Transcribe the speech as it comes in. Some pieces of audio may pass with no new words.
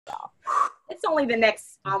It's only the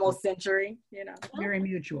next almost century, you know. Very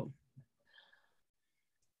mutual.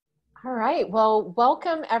 All right, well,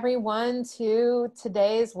 welcome everyone to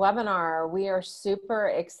today's webinar. We are super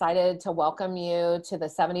excited to welcome you to the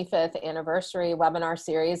 75th anniversary webinar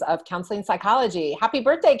series of Counseling Psychology. Happy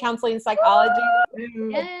birthday, Counseling Psychology.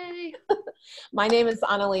 Yay. My name is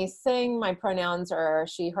Annalise Singh. My pronouns are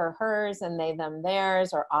she, her, hers, and they, them,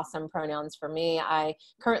 theirs are awesome pronouns for me. I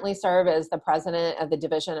currently serve as the president of the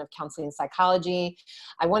Division of Counseling Psychology.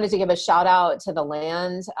 I wanted to give a shout out to the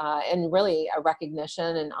land and really a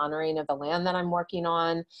recognition and honoring of the land that I'm working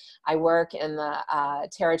on. I work in the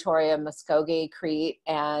territory of Muskogee, Cree,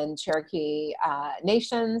 and Cherokee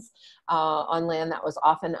nations on land that was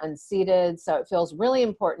often unceded. So it feels really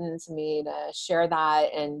important to me to share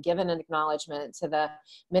that and give an acknowledgement to the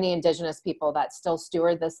many indigenous people that still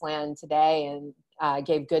steward this land today and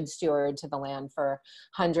gave good steward to the land for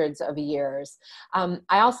hundreds of years.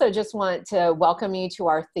 I also just want to welcome you to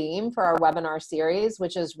our theme for our webinar series,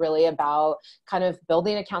 which is really about kind of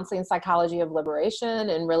building a counseling psychology of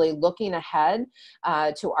liberation and really looking ahead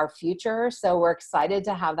to our future. So we're excited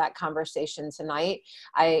to have that conversation tonight.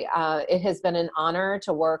 It has been an honor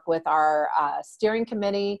to work with our steering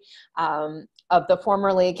committee of the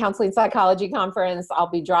formerly Counseling Psychology Conference. I'll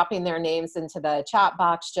be dropping their names into the chat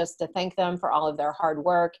box just to thank them for all of their hard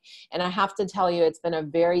work. And I have to tell you, it's been a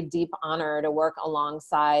very deep honor to work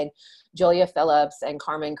alongside Julia Phillips and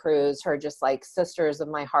Carmen Cruz, who are just like sisters of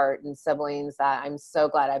my heart and siblings that I'm so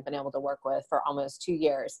glad I've been able to work with for almost 2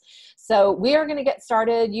 years. So we are gonna get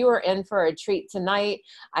started. You are in for a treat tonight.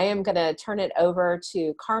 I am gonna turn it over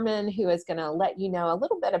to Carmen, who is gonna let you know a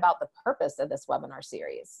little bit about the purpose of this webinar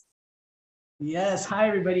series. Yes, hi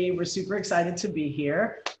everybody. We're super excited to be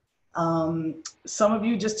here. Some of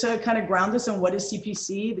you, just to kind of ground us in what is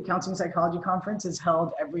CPC, the Counseling Psychology Conference is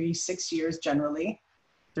held every 6 years generally.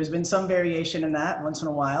 There's been some variation in that once in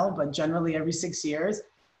a while, but generally every 6 years.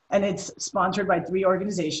 And it's sponsored by 3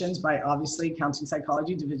 organizations, by obviously Counseling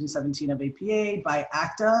Psychology, Division 17 of APA, by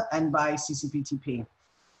ACTA, and by CCPTP.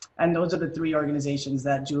 And those are the 3 organizations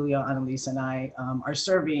that Julia, Annalise, and I are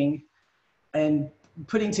serving and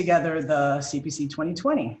putting together the CPC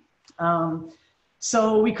 2020.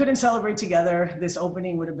 So we couldn't celebrate together. This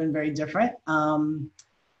opening would have been very different.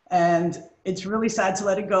 And it's really sad to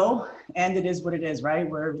let it go. And it is what it is, right?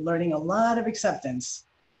 We're learning a lot of acceptance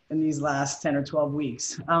in these last 10 or 12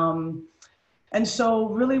 weeks. And so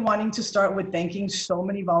really wanting to start with thanking so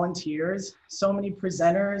many volunteers, so many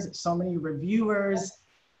presenters, so many reviewers,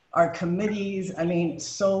 our committees. I mean,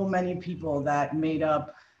 so many people that made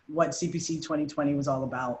up what CPC 2020 was all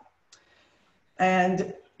about.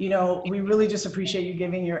 And, you know, we really just appreciate you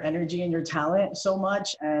giving your energy and your talent so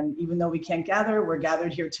much. And even though we can't gather, we're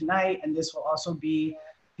gathered here tonight, and this will also be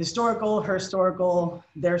historical, her historical,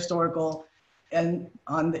 their historical, and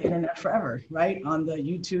on the internet forever, right? On the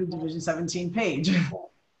YouTube Division 17 page.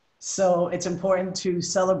 So it's important to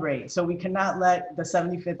celebrate. So we cannot let the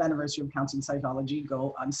 75th anniversary of Counseling Psychology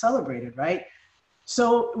go uncelebrated, right?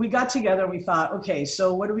 So we got together, we thought, okay,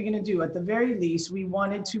 so what are we gonna do? At the very least, we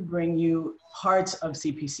wanted to bring you parts of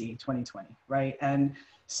CPC 2020, right? And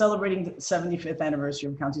celebrating the 75th anniversary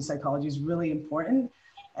of Counseling Psychology is really important.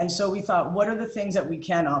 And so we thought, what are the things that we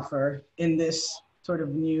can offer in this sort of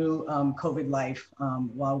new COVID life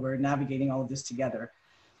while we're navigating all of this together?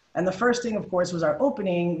 And the first thing, of course, was our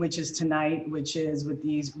opening, which is tonight, which is with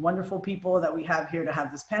these wonderful people that we have here to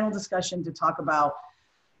have this panel discussion to talk about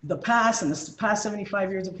the past and the past 75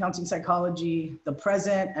 years of counseling psychology, the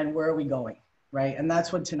present, and where are we going, right? And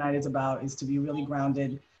that's what tonight is about, is to be really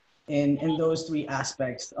grounded in those 3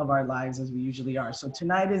 aspects of our lives as we usually are. So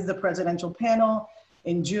tonight is the presidential panel.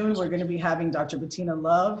 In June, we're gonna be having Dr. Bettina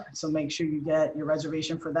Love. So make sure you get your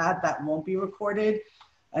reservation for that. That won't be recorded.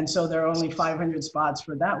 And so there are only 500 spots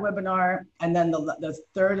for that webinar. And then the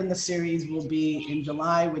third in the series will be in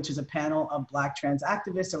July, which is a panel of Black trans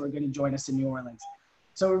activists that are gonna join us in New Orleans.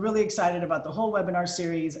 So we're really excited about the whole webinar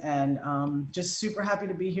series, and just super happy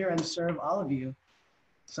to be here and serve all of you.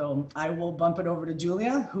 So I will bump it over to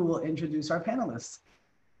Julia, who will introduce our panelists.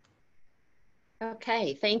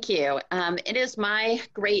 Okay, thank you. It is my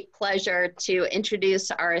great pleasure to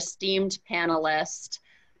introduce our esteemed panelist.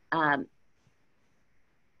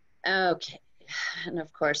 Okay, and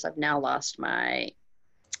of course I've now lost my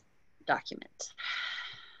document.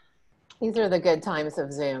 These are the good times of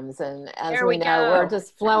Zooms, and as There we know, we're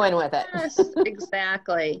just flowing with it. Yes,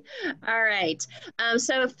 exactly. All right.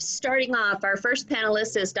 So starting off, our first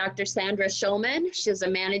panelist is Dr. Sandra Shullman. She's a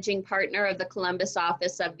managing partner of the Columbus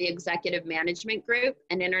office of the Executive Management Group,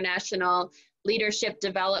 an international leadership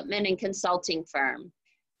development and consulting firm.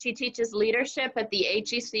 She teaches leadership at the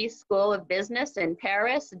HEC School of Business in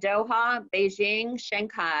Paris, Doha, Beijing,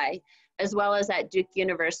 Shanghai, as well as at Duke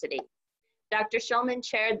University. Dr. Shullman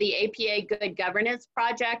chaired the APA Good Governance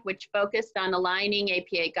Project, which focused on aligning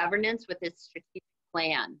APA governance with its strategic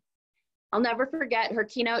plan. I'll never forget her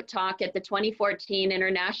keynote talk at the 2014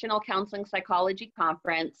 International Counseling Psychology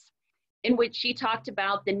Conference, in which she talked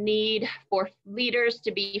about the need for leaders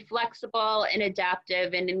to be flexible and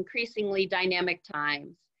adaptive in increasingly dynamic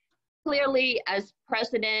times. Clearly, as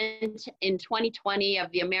president in 2020 of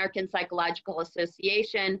the American Psychological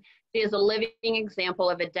Association, she is a living example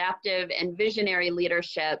of adaptive and visionary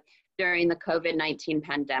leadership during the COVID-19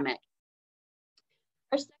 pandemic.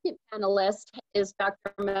 Our second panelist is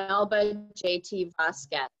Dr. Melba J.T.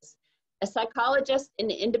 Vasquez, a psychologist in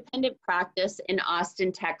independent practice in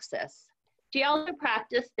Austin, Texas. She also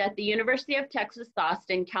practiced at the University of Texas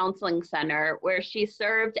Austin Counseling Center, where she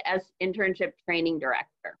served as internship training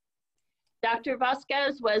director. Dr.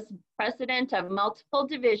 Vasquez was president of multiple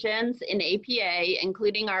divisions in APA,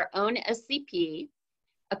 including our own SCP,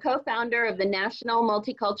 a co-founder of the National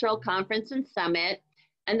Multicultural Conference and Summit,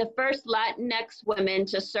 and the first Latinx woman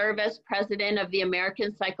to serve as president of the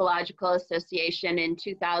American Psychological Association in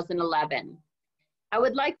 2011. I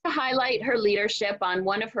would like to highlight her leadership on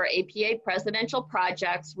one of her APA presidential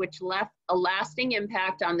projects, which left a lasting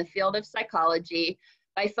impact on the field of psychology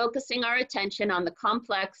by focusing our attention on the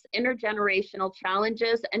complex intergenerational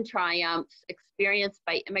challenges and triumphs experienced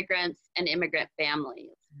by immigrants and immigrant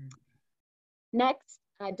families. Next,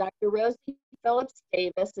 Dr. Rosie Phillips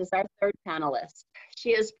Davis is our third panelist. She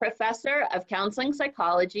is professor of counseling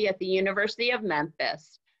psychology at the University of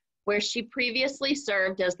Memphis, where she previously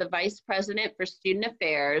served as the vice president for student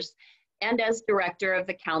affairs and as director of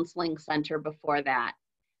the counseling center before that.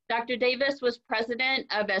 Dr. Davis was president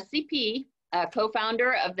of SCP,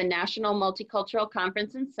 co-founder of the National Multicultural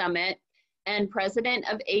Conference and Summit, and president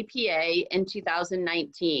of APA in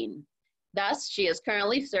 2019. Thus, she is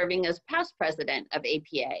currently serving as past president of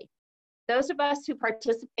APA. Those of us who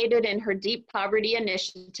participated in her Deep Poverty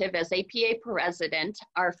Initiative as APA president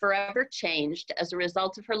are forever changed as a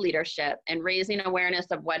result of her leadership and raising awareness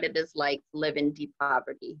of what it is like to live in deep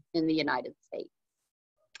poverty in the United States.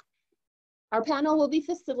 Our panel will be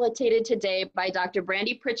facilitated today by Dr.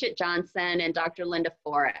 Brandi Pritchett-Johnson and Dr. Linda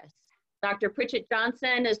Forrest. Dr.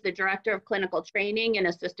 Pritchett-Johnson is the Director of Clinical Training and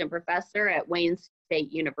Assistant Professor at Wayne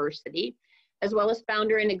State University, as well as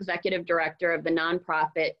founder and executive director of the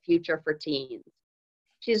nonprofit Future for Teens.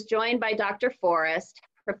 She's joined by Dr. Forrest,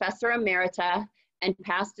 Professor Emerita, and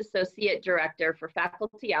past Associate Director for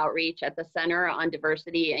Faculty Outreach at the Center on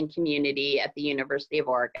Diversity and Community at the University of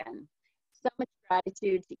Oregon. So much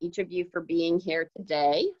gratitude to each of you for being here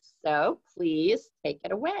today. So please take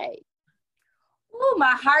it away. Ooh,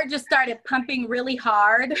 my heart just started pumping really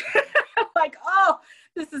hard. Like, oh,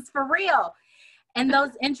 this is for real. And those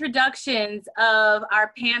introductions of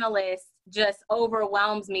our panelists just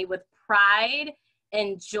overwhelms me with pride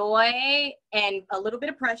and joy and a little bit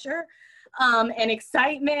of pressure and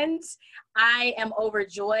excitement. I am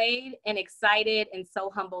overjoyed and excited and so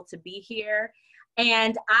humbled to be here.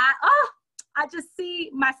 And I just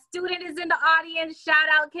see my student is in the audience. Shout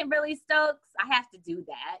out Kimberly Stokes. I have to do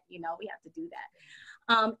that. You know, we have to do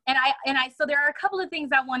that. So there are a couple of things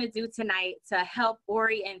I want to do tonight to help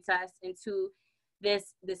orient us into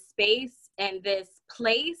this space and this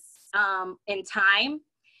place in time.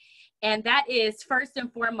 And that is first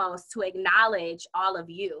and foremost to acknowledge all of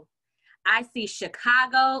you. I see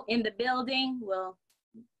Chicago in the building, well,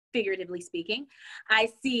 figuratively speaking. I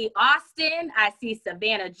see Austin, I see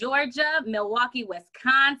Savannah, Georgia, Milwaukee,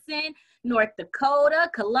 Wisconsin, North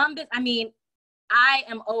Dakota, Columbus. I mean, I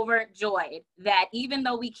am overjoyed that even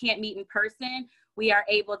though we can't meet in person, we are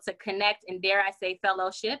able to connect and, dare I say,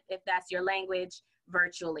 fellowship, if that's your language,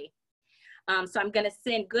 virtually. So I'm going to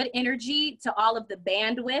send good energy to all of the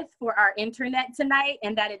bandwidth for our internet tonight,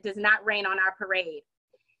 and that it does not rain on our parade.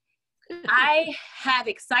 I have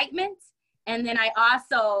excitement, and then I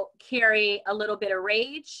also carry a little bit of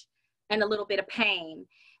rage and a little bit of pain.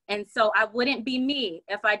 And so I wouldn't be me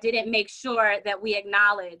if I didn't make sure that we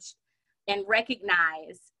acknowledge and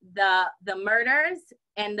recognize the murders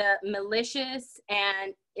and the malicious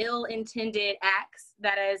and ill-intended acts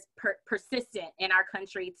that is persistent in our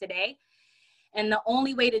country today. And the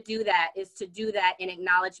only way to do that is to do that in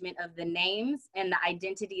acknowledgement of the names and the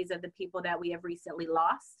identities of the people that we have recently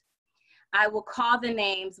lost. I will call the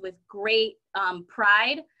names with great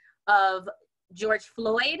pride of George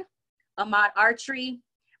Floyd, Ahmaud Arbery,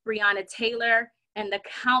 Breonna Taylor, and the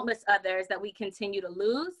countless others that we continue to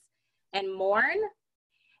lose and mourn.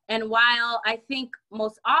 And while I think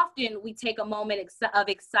most often we take a moment of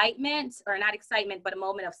excitement, or not excitement, but a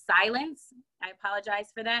moment of silence, I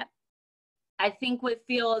apologize for that. I think what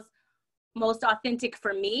feels most authentic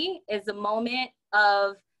for me is a moment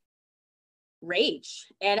of rage.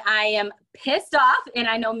 And I am pissed off, and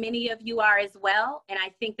I know many of you are as well. And I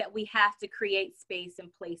think that we have to create space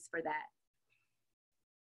and place for that.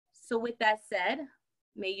 So with that said,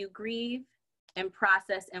 may you grieve and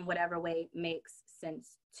process in whatever way makes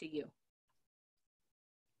sense to you.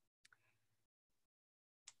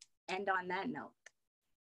 And on that note,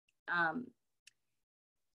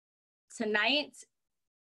 tonight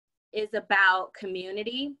is about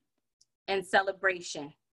community and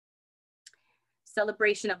celebration.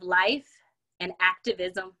 Celebration of life and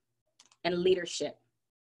activism and leadership.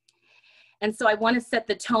 And so I want to set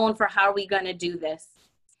the tone for how are we going to do this.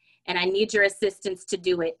 And I need your assistance to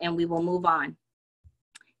do it, and we will move on.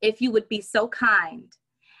 If you would be so kind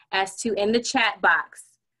as to, in the chat box,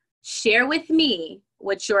 share with me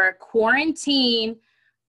what your quarantine,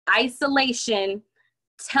 isolation,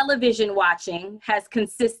 television watching has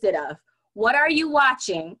consisted of. What are you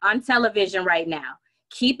watching on television right now?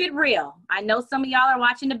 Keep it real. I know some of y'all are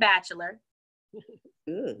watching The Bachelor.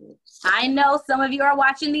 I know some of you are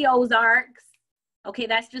watching The Ozarks. Okay,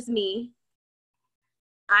 that's just me.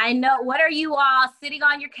 I know, what are you all sitting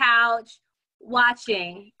on your couch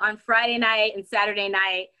watching on Friday night and Saturday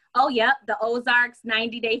night? Oh, yep, The Ozarks,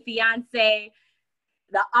 90 Day Fiance,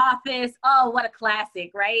 The Office. Oh, what a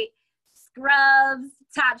classic, right? Scrubs,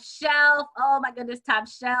 Top Shelf. Oh my goodness, Top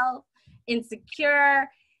Shelf. Insecure.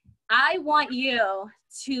 I want you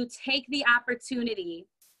to take the opportunity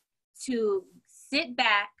to sit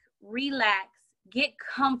back, relax, get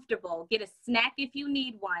comfortable, get a snack if you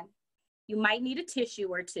need one. You might need a tissue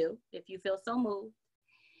or two if you feel so moved.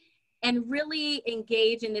 And really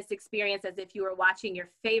engage in this experience as if you were watching your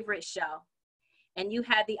favorite show and you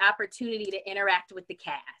had the opportunity to interact with the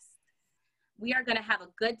cast. We are going to have a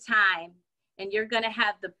good time, and you're going to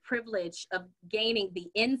have the privilege of gaining the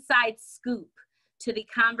inside scoop to the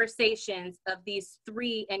conversations of these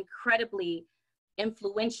three incredibly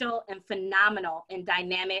influential and phenomenal and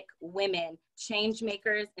dynamic women, change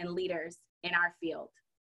makers and leaders in our field.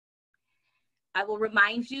 I will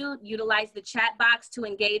remind you, utilize the chat box to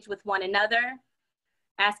engage with one another,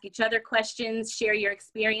 ask each other questions, share your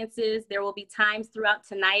experiences. There will be times throughout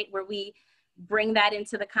tonight where we bring that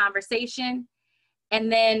into the conversation. And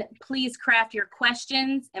then please craft your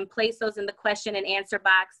questions and place those in the question and answer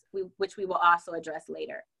box, which we will also address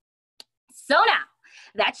later. So now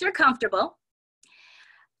that you're comfortable,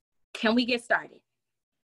 can we get started?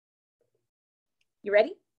 You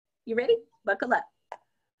ready? You ready? Buckle up.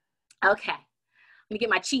 Okay. Let me get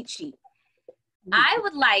my cheat sheet. I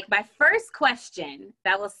would like my first question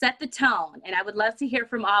that will set the tone, and I would love to hear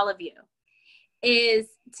from all of you, is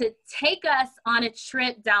to take us on a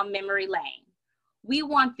trip down memory lane. We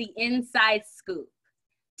want the inside scoop.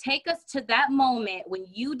 Take us to that moment when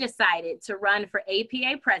you decided to run for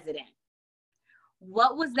APA president.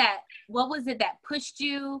 What was that? What was it that pushed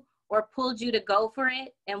you or pulled you to go for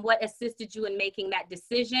it? And what assisted you in making that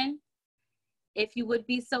decision? If you would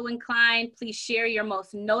be so inclined, please share your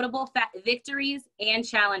most notable victories and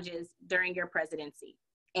challenges during your presidency,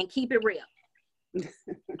 and keep it real.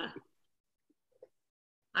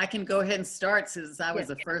 I can go ahead and start since I was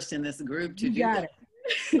the first in this group to do that.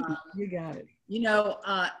 You got it. You know,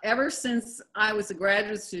 ever since I was a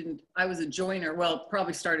graduate student, I was a joiner. Well,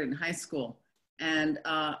 probably started in high school. And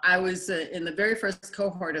I was in the very first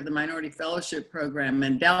cohort of the Minority Fellowship Program,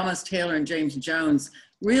 and Dalmas Taylor and James Jones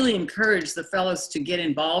really encouraged the fellows to get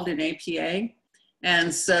involved in APA.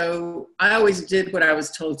 And so I always did what I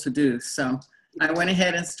was told to do. So I went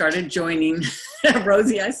ahead and started joining.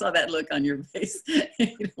 Rosie, I saw that look on your face.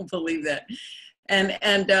 You don't believe that. And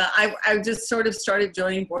I just sort of started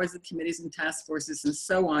joining boards and committees and task forces and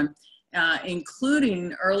so on,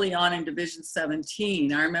 including early on in Division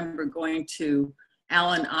 17. I remember going to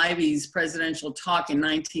Alan Ivy's presidential talk in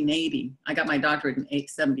 1980. I got my doctorate in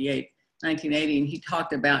 1980, and he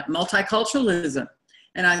talked about multiculturalism.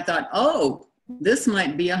 And I thought, oh, this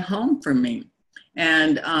might be a home for me.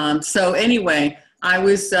 And so anyway,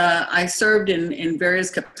 I served in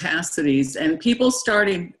various capacities, and people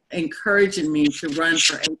started encouraging me to run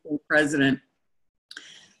for APA president.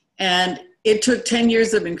 And it took 10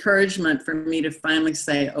 years of encouragement for me to finally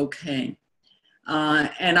say, okay.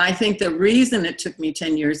 And I think the reason it took me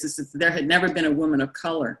 10 years is that there had never been a woman of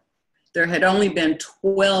color. There had only been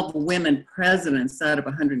 12 women presidents out of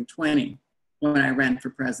 120 when I ran for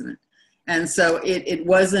president. And so it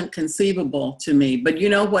wasn't conceivable to me. But you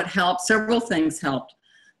know what helped? Several things helped.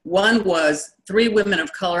 One was 3 women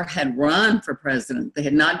of color had run for president. They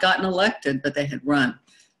had not gotten elected, but they had run.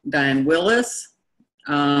 Diane Willis,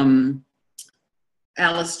 Alice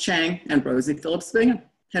Chang, and Rosie Phillips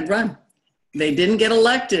had run. They didn't get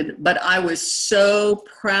elected, but I was so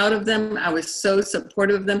proud of them. I was so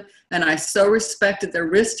supportive of them, and I so respected their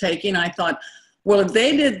risk-taking. I thought, well, if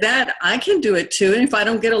they did that, I can do it too. And if I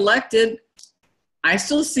don't get elected, I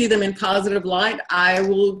still see them in positive light. I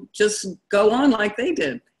will just go on like they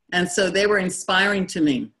did. And so they were inspiring to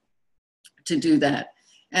me to do that.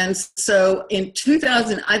 And so in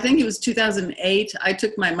 2000, I think it was 2008, I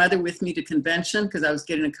took my mother with me to convention because I was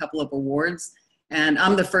getting a couple of awards. And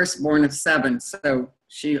I'm the firstborn of 7, so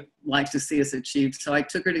she liked to see us achieve. So I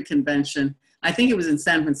took her to convention. I think it was in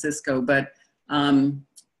San Francisco, but as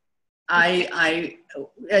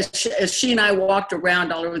she and I walked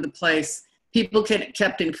around all over the place, people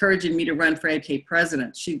kept encouraging me to run for APA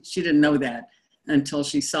president. She didn't know that until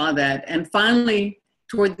she saw that. And finally,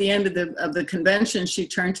 toward the end of the convention, she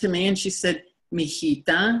turned to me and she said,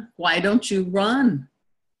 "Mijita, why don't you run?"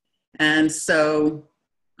 And so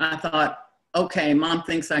I thought, okay, Mom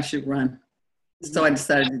thinks I should run. So I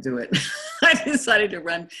decided to do it. I decided to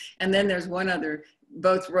run. And then there's one other,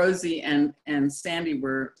 both Rosie and Sandy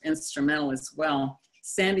were instrumental as well.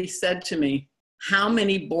 Sandy said to me, "How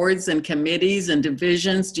many boards and committees and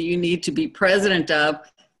divisions do you need to be president of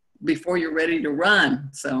before you're ready to run?"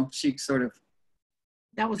 So she sort of.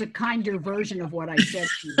 That was a kinder version of what I said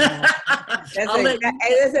to you.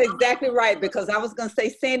 That's exactly right, because I was going to say,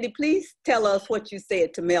 Sandy, please tell us what you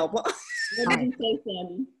said to Melba. What did you say,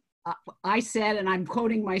 Sandy? I said, and I'm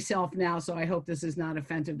quoting myself now, so I hope this is not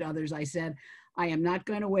offensive to others. I said, "I am not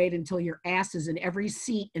going to wait until your ass is in every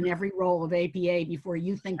seat in every role of APA before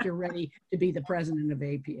you think you're ready to be the president of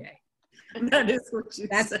APA." That is what you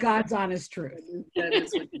That's said. God's honest truth. That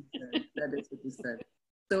is what you said. That is what you said.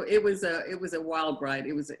 So it was a wild ride.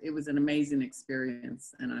 It was an amazing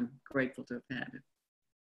experience, and I'm grateful to have had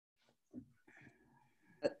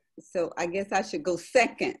it. So I guess I should go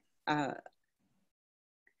second.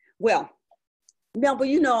 Well, Melba,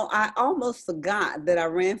 you know, I almost forgot that I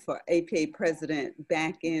ran for APA president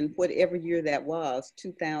back in whatever year that was,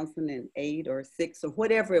 2008 or 6 or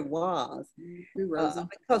whatever it was.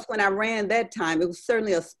 Because when I ran that time, it was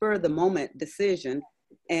certainly a spur of the moment decision.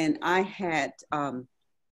 And I had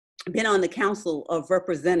been on the Council of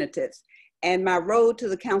Representatives, and my road to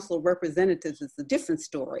the Council of Representatives is a different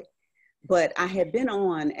story. But I had been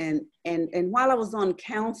on, and while I was on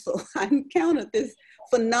council, I encountered this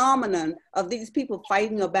phenomenon of these people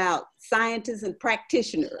fighting about scientists and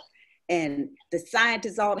practitioners. And the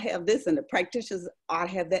scientists ought to have this and the practitioners ought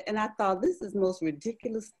to have that. And I thought, this is the most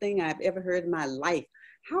ridiculous thing I've ever heard in my life.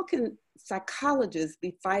 How can psychologists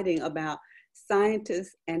be fighting about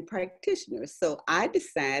scientists and practitioners? So I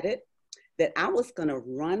decided that I was going to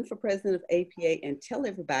run for president of APA and tell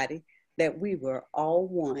everybody that we were all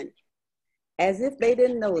one. As if they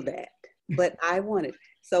didn't know that, but I wanted.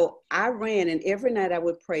 So I ran, and every night I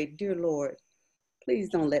would pray, "Dear Lord, please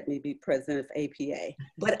don't let me be president of APA."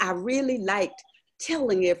 But I really liked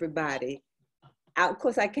telling everybody. Of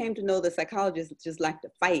course, I came to know that psychologists just like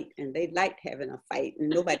to fight, and they liked having a fight, and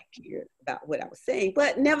nobody cared about what I was saying.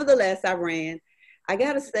 But nevertheless, I ran. I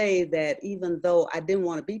got to say that even though I didn't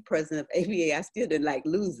want to be president of APA, I still didn't like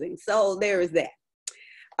losing. So there is that.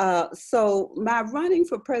 So my running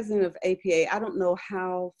for president of APA, I don't know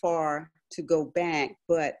how far to go back,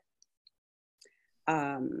 but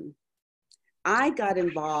I got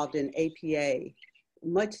involved in APA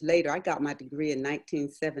much later. I got my degree in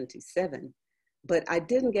 1977, but I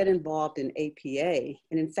didn't get involved in APA.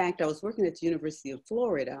 And in fact, I was working at the University of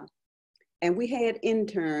Florida, and we had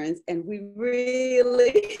interns, and we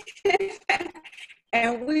really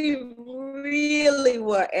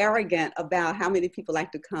were arrogant about how many people like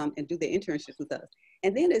to come and do their internships with us.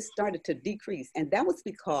 And then it started to decrease. And that was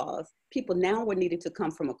because people now were needing to come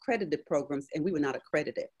from accredited programs, and we were not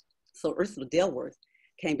accredited. So Ursula Delworth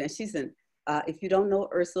came down. She's in, if you don't know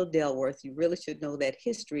Ursula Delworth, you really should know that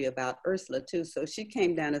history about Ursula too. So she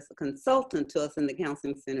came down as a consultant to us in the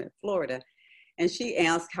Counseling Center in Florida. And she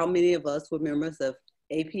asked how many of us were members of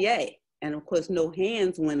APA. And of course, no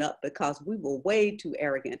hands went up because we were way too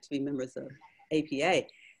arrogant to be members of APA.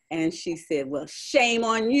 And she said, "Well, shame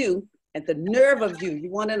on you. At the nerve of you,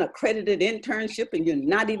 you want an accredited internship and you're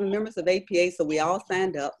not even members of APA." So we all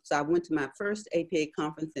signed up. So I went to my first APA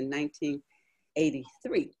conference in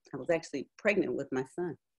 1983. I was actually pregnant with my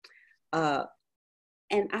son.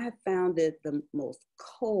 And I found it the most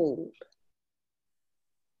cold.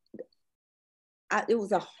 It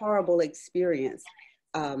was a horrible experience.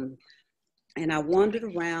 And I wandered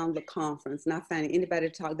around the conference, not finding anybody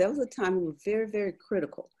to talk. There was a time we were very, very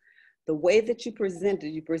critical. The way that you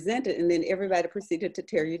presented, and then everybody proceeded to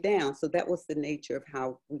tear you down. So that was the nature of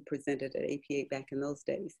how we presented at APA back in those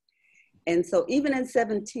days. And so even in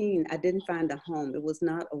 17, I didn't find a home. It was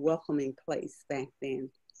not a welcoming place back then.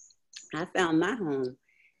 I found my home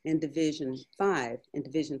in Division 5 and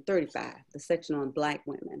Division 35, the section on Black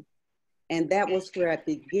women. And that was where I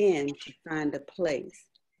began to find a place.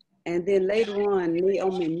 And then later on,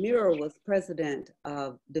 Naomi Muir was president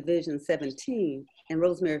of Division 17, and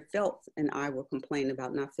Rosemary Phelps and I were complaining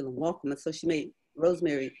about not feeling welcome. And so she made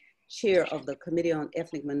Rosemary chair of the Committee on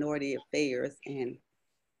Ethnic Minority Affairs and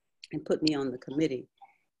put me on the committee.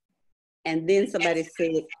 And then somebody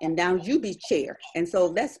said, and now you be chair. And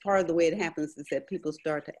so that's part of the way it happens, is that people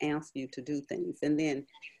start to ask you to do things. And then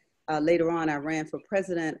later on, I ran for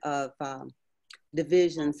president of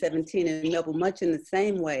Division 17 in Melba, much in the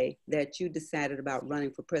same way that you decided about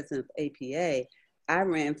running for president of APA. I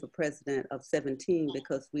ran for president of 17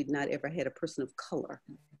 because we'd not ever had a person of color.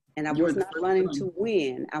 And I was not running to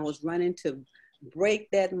win. I was running to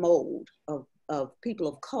break that mold of people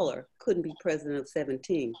of color couldn't be president of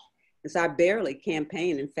 17. And so I barely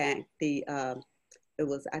campaigned. In fact, it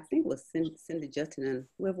was, I think it was Cindy Justin, and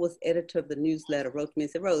whoever was editor of the newsletter wrote to me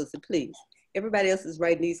and said, Rosie, please, everybody else is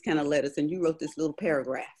writing these kind of letters and you wrote this little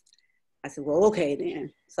paragraph. I said, well, okay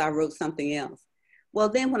then. So I wrote something else. Well,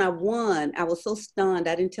 then when I won, I was so stunned.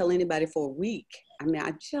 I didn't tell anybody for a week. I mean,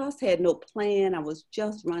 I just had no plan. I was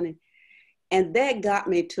just running. And that got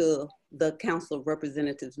me to the Council of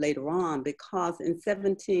Representatives later on, because in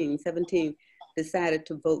 17 decided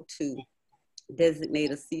to vote to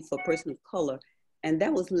designate a seat for a person of color. And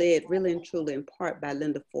that was led really and truly in part by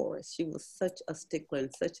Linda Forrest. She was such a stickler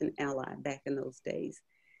and such an ally back in those days.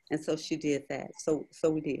 And so she did that. So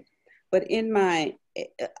we did. But in my,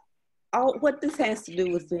 what this has to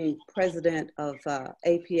do with being president of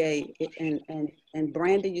APA, and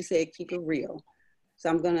Brandi, you said keep it real. So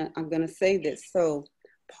I'm gonna say this. So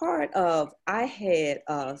part of, I had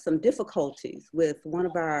some difficulties with one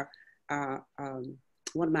of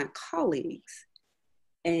my colleagues,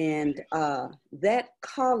 and that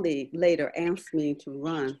colleague later asked me to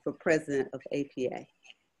run for president of APA.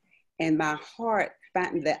 And my heart,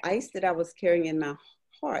 the ice that I was carrying in my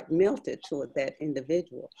heart melted toward that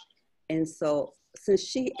individual. And so since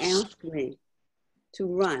she asked me to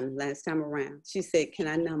run last time around, she said, can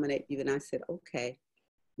I nominate you? And I said, okay,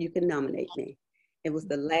 you can nominate me. It was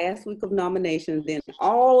the last week of nominations. Then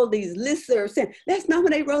all of these listservs saying, let's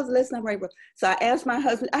nominate Rosie, let's nominate Rosie. So I asked my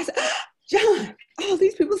husband, I said, John, all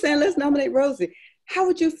these people saying, let's nominate Rosie. How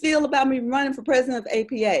would you feel about me running for president of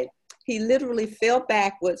APA? He literally fell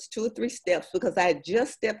backwards 2 or 3 steps, because I had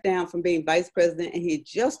just stepped down from being vice president, and he had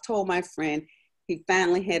just told my friend he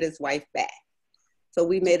finally had his wife back. So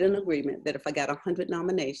we made an agreement that if I got 100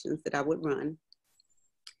 nominations that I would run.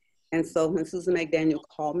 And so when Susan McDaniel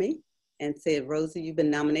called me and said, Rosie, you've been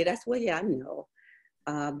nominated, I said, well, yeah, I know.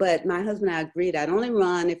 But my husband and I agreed I'd only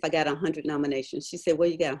run if I got 100 nominations. She said, well,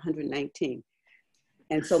 you got 119.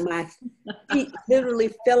 And so my feet literally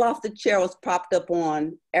fell off the chair I was propped up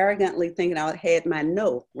on, arrogantly thinking I had my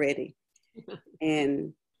no ready.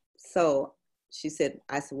 And so she said,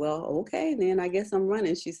 I said, well, okay, then I guess I'm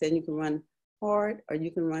running. She said, you can run hard or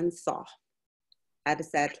you can run soft. I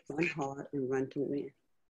decided to run hard and run to win.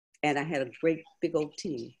 And I had a great big old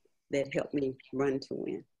team that helped me run to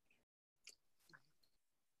win.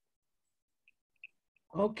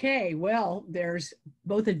 Okay, well, there's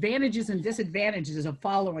both advantages and disadvantages of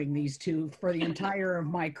following these two for the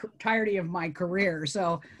entirety of my career.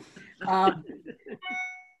 So I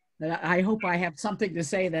hope I have something to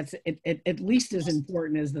say that's at least as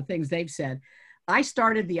important as the things they've said. I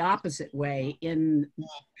started the opposite way in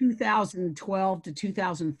 2012 to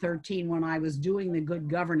 2013 when I was doing the Good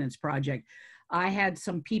Governance Project. I had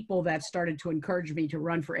some people that started to encourage me to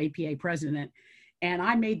run for APA president. And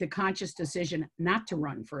I made the conscious decision not to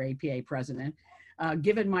run for APA president.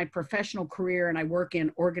 Given my professional career, and I work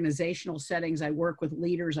in organizational settings, I work with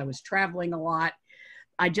leaders, I was traveling a lot.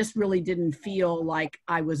 I just really didn't feel like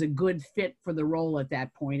I was a good fit for the role at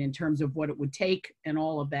that point in terms of what it would take and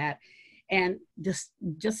all of that. And just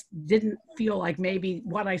didn't feel like maybe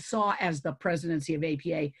what I saw as the presidency of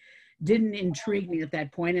APA didn't intrigue me at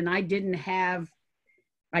that point. And I didn't have,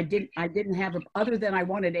 other than I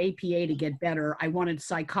wanted APA to get better, I wanted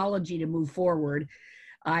psychology to move forward.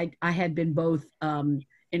 I had been both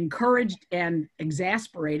encouraged and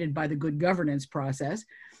exasperated by the good governance process.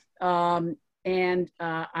 I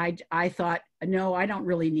thought, no, I don't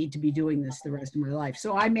really need to be doing this the rest of my life.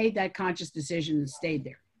 So I made that conscious decision and stayed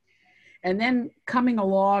there. And then coming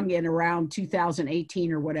along in around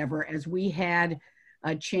 2018 or whatever, as we had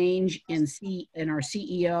a change in our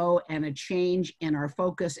CEO and a change in our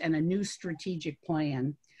focus and a new strategic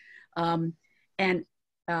plan, and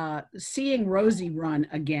seeing Rosie run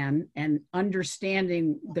again and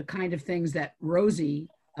understanding the kind of things that Rosie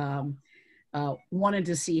wanted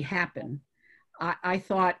to see happen, I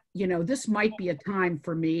thought, you know, this might be a time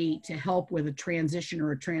for me to help with a transition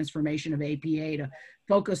or a transformation of APA to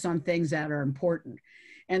focus on things that are important.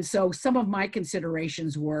 And so some of my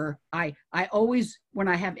considerations were, I always, when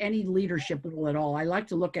I have any leadership role at all, I like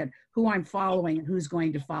to look at who I'm following and who's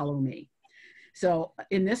going to follow me. So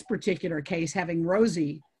in this particular case, having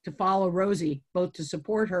Rosie, to follow Rosie, both to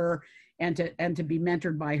support her and to be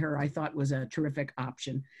mentored by her, I thought was a terrific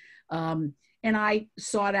option. And I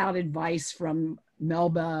sought out advice from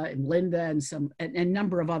Melba and Linda and a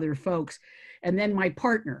number of other folks. And then my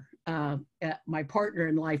partner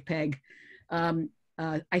in life, Peg,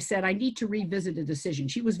 I said, I need to revisit a decision.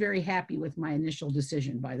 She was very happy with my initial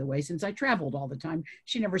decision, by the way, since I traveled all the time.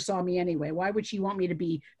 She never saw me anyway. Why would she want me to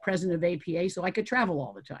be president of APA so I could travel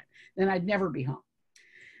all the time? Then I'd never be home.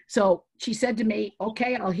 So she said to me,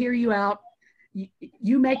 okay, I'll hear you out.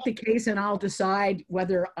 You make the case and I'll decide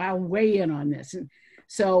whether I'll weigh in on this. And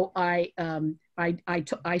so I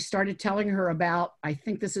started telling her about, I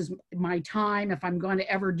think this is my time. If I'm going to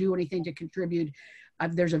ever do anything to contribute,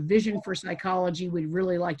 there's a vision for psychology. We'd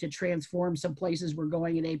really like to transform some places we're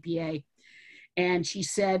going in APA. And she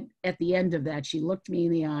said at the end of that, she looked me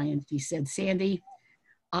in the eye and she said, Sandy,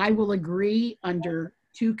 I will agree under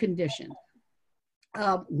two conditions.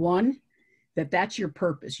 One, that's your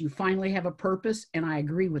purpose. You finally have a purpose, and I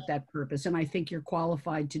agree with that purpose, and I think you're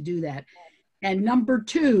qualified to do that. And number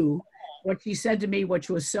two, what she said to me, which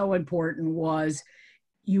was so important, was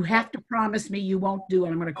you have to promise me you won't do,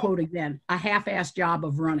 and I'm going to quote again, a half-assed job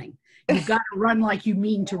of running. You've got to run like you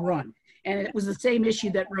mean to run. And it was the same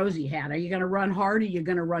issue that Rosie had. Are you going to run hard or are you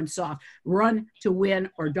going to run soft? Run to win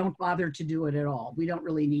or don't bother to do it at all. We don't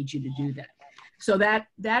really need you to do that. So that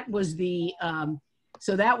was the...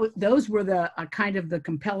 those were the kind of the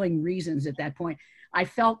compelling reasons at that point. I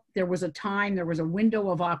felt there was a time, there was a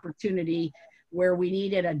window of opportunity where we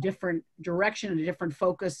needed a different direction, a different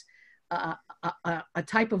focus, a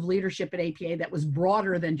type of leadership at APA that was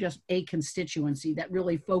broader than just a constituency, that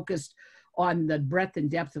really focused on the breadth and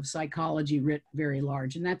depth of psychology writ very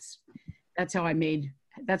large. And that's how I made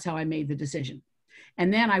the decision.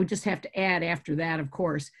 And then I would just have to add after that, of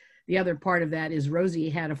course, the other part of that is Rosie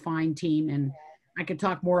had a fine team, and I could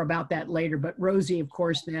talk more about that later, but Rosie, of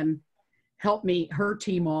course, then helped me. Her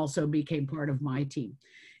team also became part of my team.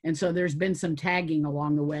 And so there's been some tagging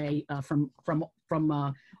along the way from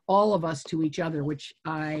all of us to each other, which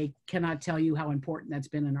I cannot tell you how important that's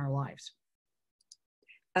been in our lives.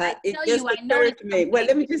 It just occurred to me, well,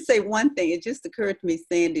 let me just say one thing. It just occurred to me,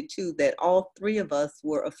 Sandy, too, that all three of us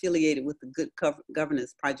were affiliated with the Good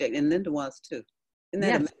Governance Project, and Linda was too. Isn't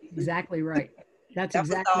that amazing? Exactly right. That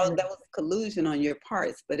was collusion on your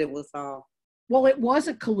parts, but it was all. Well, it was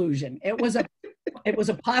a collusion. It was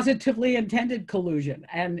a positively intended collusion,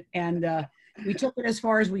 and we took it as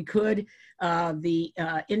far as we could. The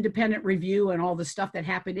independent review and all the stuff that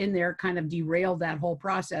happened in there kind of derailed that whole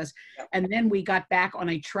process. And then we got back on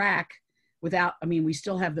a track without, I mean, we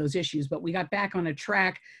still have those issues, but we got back on a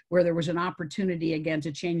track where there was an opportunity again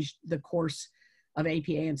to change the course of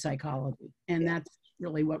APA and psychology. And that's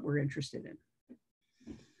really what we're interested in.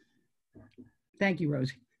 Thank you,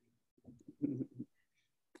 Rosie.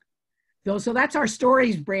 So that's our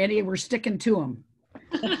stories, Brandi. We're sticking to them.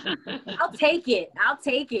 I'll take it. I'll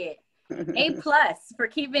take it. A+ for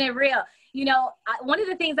keeping it real. You know, one of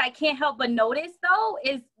the things I can't help but notice, though,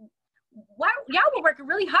 is y'all were working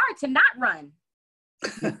really hard to not run.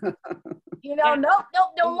 You know, nope,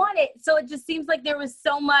 don't want it. So it just seems like there was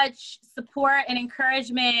so much support and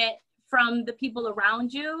encouragement from the people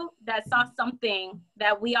around you that saw something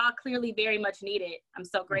that we all clearly very much needed. I'm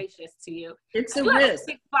so gracious to you. It's a risk.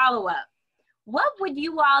 Quick follow-up. What would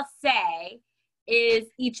you all say is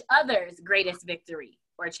each other's greatest victory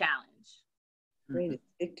or challenge? Greatest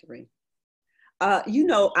victory. You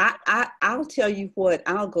know, I'll tell you what,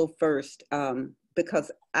 I'll go first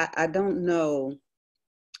because I don't know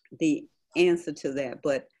the answer to that,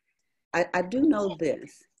 but I do know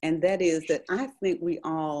this, and that is that I think we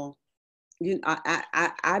all, you know,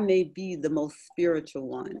 I may be the most spiritual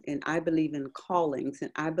one, and I believe in callings,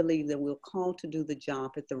 and I believe that we're called to do the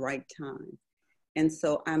job at the right time. And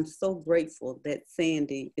so I'm so grateful that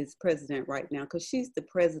Sandy is president right now, because she's the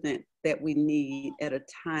president that we need at a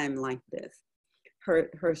time like this.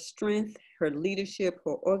 Her strength, her leadership,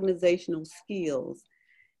 her organizational skills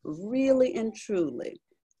really and truly.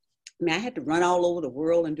 I mean, I had to run all over the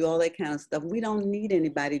world and do all that kind of stuff. We don't need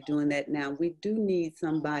anybody doing that now. We do need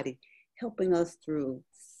somebody helping us through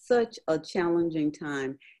such a challenging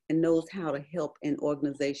time and knows how to help an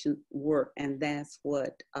organization work. And that's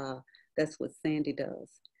what Sandy does.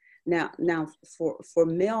 Now for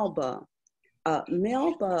Melba,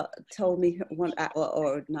 Melba told me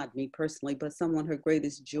or not me personally, but someone, her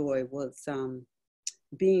greatest joy was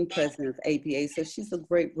being president of APA. So she's a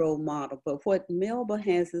great role model. But what Melba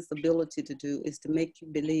has this ability to do is to make you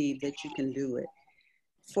believe that you can do it.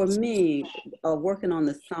 For me, working on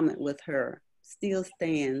the summit with her still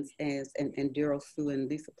stands as, and Daryl Sue and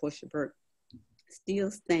Lisa Pusherberg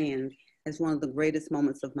still stands as one of the greatest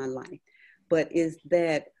moments of my life. But is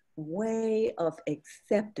that way of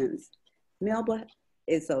acceptance. Melba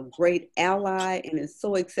is a great ally and is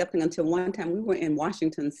so accepting until one time we were in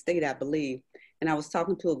Washington State, I believe, and I was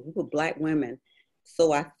talking to a group of Black women.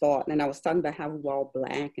 So I thought, and I was talking about how we were all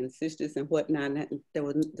Black and sisters and whatnot. And there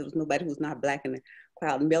was nobody who was not Black in the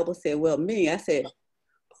crowd. And Melba said, well, me. I said,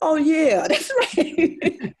 oh yeah, that's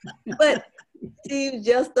right. But she's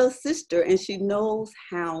just a sister and she knows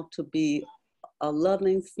how to be a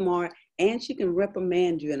loving, smart, and she can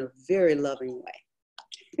reprimand you in a very loving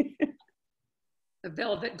way. The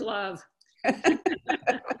velvet glove.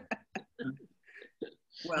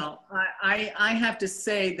 Well, I have to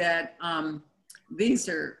say that these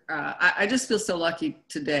are, I just feel so lucky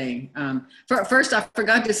today. First, I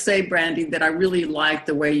forgot to say, Brandi, that I really like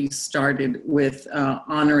the way you started with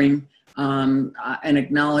honoring and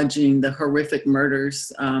acknowledging the horrific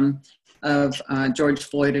murders of George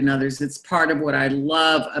Floyd and others. It's part of what I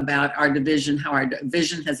love about our division, how our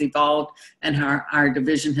division has evolved and how our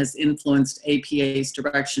division has influenced APA's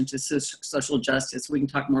direction to social justice. We can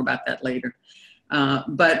talk more about that later.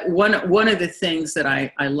 But one of the things that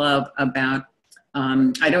I love about,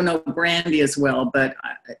 I don't know Brandi as well, but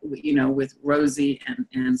you know, with Rosie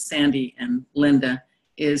and Sandy and Linda,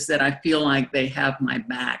 is that I feel like they have my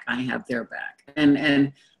back. I have their back,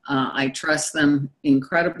 and I trust them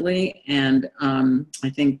incredibly, and I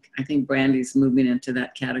think Brandi's moving into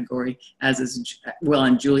that category, as is well,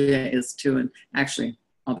 and Julia is too, and actually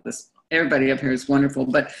all this, everybody up here is wonderful.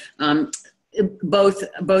 But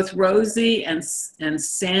both Rosie and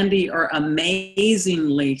Sandy are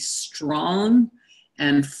amazingly strong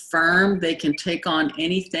and firm. They can take on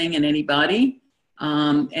anything and anybody,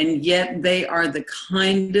 and yet they are the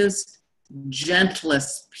kindest,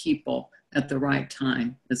 gentlest people at the right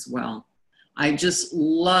time as well. I just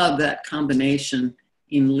love that combination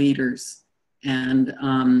in leaders, and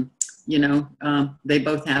you know, they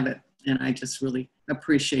both have it, and I just really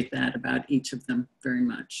appreciate that about each of them very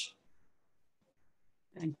much.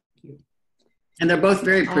 Thank you. And they're both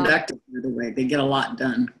very productive, by the way. They get a lot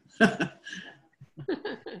done.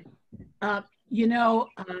 You know,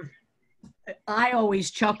 I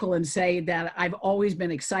always chuckle and say that I've always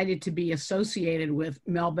been excited to be associated with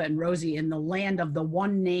Melba and Rosie in the land of the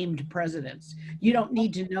one named presidents. You don't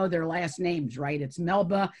need to know their last names, right? It's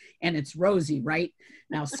Melba and it's Rosie, right?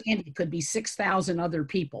 Now, Sandy could be 6,000 other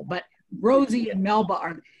people, but Rosie and Melba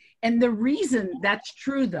are, and the reason that's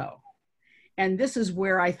true though, and this is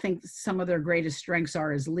where I think some of their greatest strengths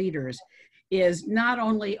are as leaders, is not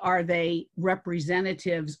only are they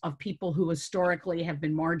representatives of people who historically have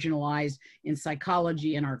been marginalized in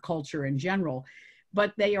psychology and our culture in general,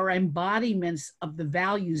 but they are embodiments of the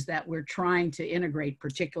values that we're trying to integrate,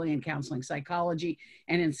 particularly in counseling psychology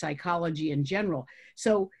and in psychology in general.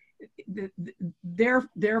 So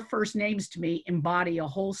their first names to me embody a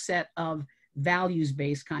whole set of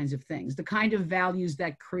values-based kinds of things, the kind of values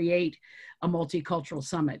that create a multicultural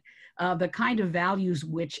summit, the kind of values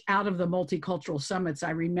which out of the multicultural summits, I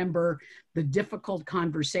remember the difficult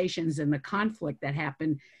conversations and the conflict that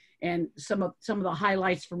happened. And some of the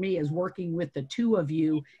highlights for me is working with the two of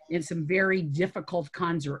you in some very difficult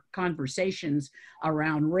conversations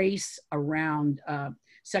around race, around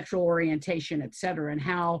sexual orientation, et cetera, and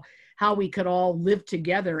how we could all live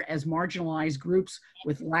together as marginalized groups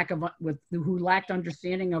with who lacked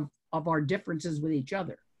understanding of our differences with each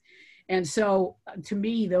other. And so to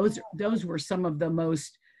me, those were some of the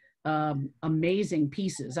most amazing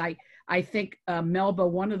pieces. I think, Melba,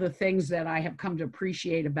 one of the things that I have come to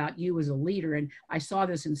appreciate about you as a leader, and I saw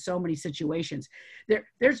this in so many situations,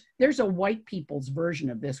 there's a white people's version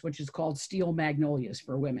of this, which is called Steel Magnolias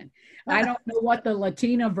for women. I don't know what the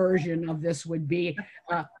Latina version of this would be.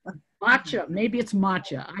 Matcha, maybe it's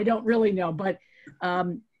matcha. I don't really know, but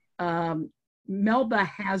Melba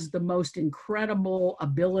has the most incredible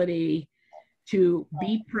ability to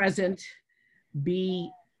be present, be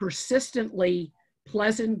persistently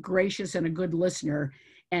pleasant, gracious, and a good listener,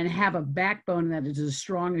 and have a backbone that is as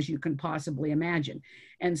strong as you can possibly imagine.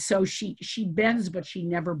 And so she bends, but she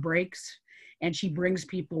never breaks, and she brings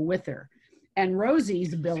people with her. And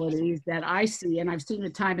Rosie's abilities that I see, and I've seen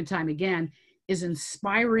it time and time again, is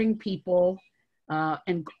inspiring people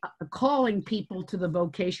and calling people to the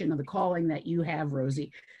vocation of the calling that you have,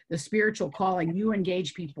 Rosie, the spiritual calling. You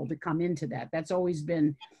engage people to come into that. That's always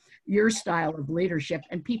been your style of leadership,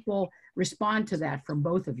 and people respond to that from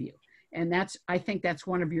both of you. And I think that's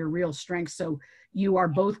one of your real strengths. So you are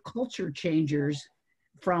both culture changers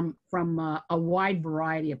from a wide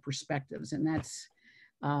variety of perspectives. And that's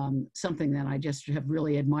something that I just have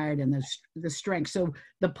really admired in the strength. So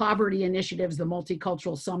the poverty initiatives, the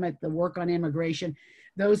multicultural summit, the work on immigration,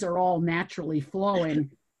 those are all naturally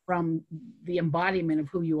flowing from the embodiment of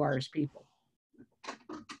who you are as people.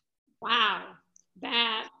 Wow,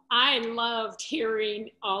 I loved hearing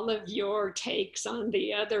all of your takes on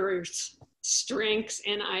the other's strengths,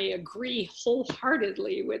 and I agree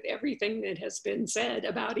wholeheartedly with everything that has been said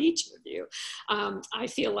about each of you. I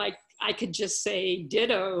feel like I could just say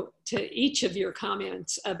ditto to each of your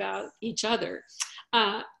comments about each other.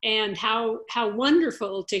 And how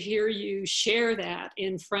wonderful to hear you share that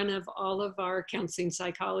in front of all of our counseling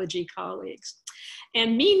psychology colleagues.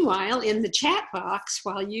 And meanwhile, in the chat box,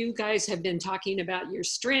 while you guys have been talking about your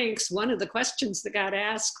strengths, one of the questions that got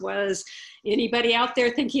asked was, anybody out there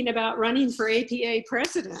thinking about running for APA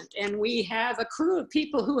president? And we have a crew of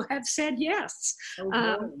people who have said yes.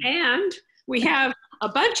 And we have a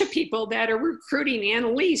bunch of people that are recruiting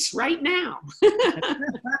Annalise right now.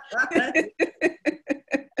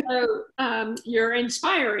 So you're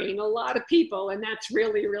inspiring a lot of people, and that's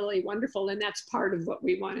really, really wonderful. And that's part of what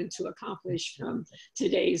we wanted to accomplish from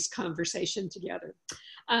today's conversation together.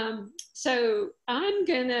 So I'm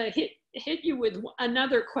gonna hit you with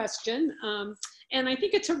another question. And I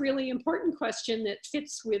think it's a really important question that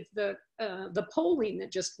fits with the polling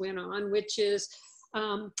that just went on, which is,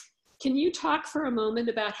 can you talk for a moment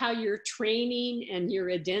about how your training and your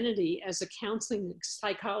identity as a counseling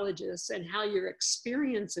psychologist and how your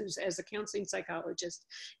experiences as a counseling psychologist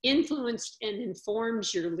influenced and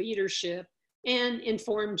informs your leadership and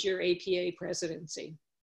informed your APA presidency?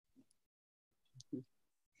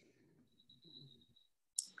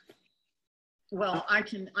 Well, I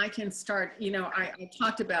can start. You know, I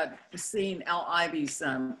talked about seeing Al Ivy's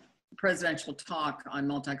presidential talk on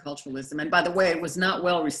multiculturalism. And by the way, it was not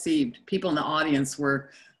well received. People in the audience were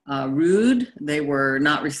rude. They were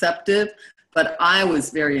not receptive, but I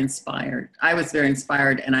was very inspired.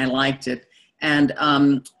 And I liked it. And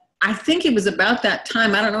I think it was about that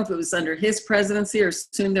time, I don't know if it was under his presidency or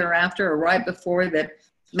soon thereafter or right before, that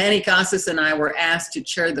Manny Casas and I were asked to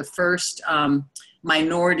chair the first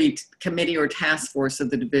minority committee or task force of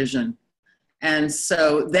the division. And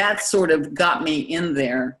so that sort of got me in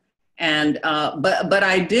there. And, but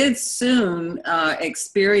I did soon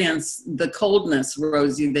experience the coldness,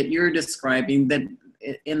 Rosie, that you're describing, that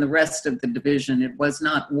in the rest of the division, it was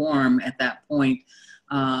not warm at that point,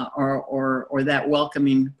 or that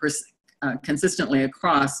welcoming consistently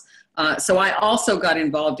across. So I also got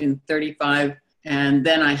involved in 35, and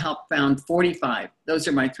then I helped found 45. Those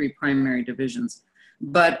are my three primary divisions.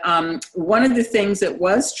 But one of the things that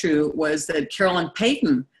was true was that Carolyn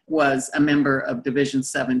Payton was a member of Division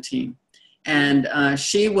 17. And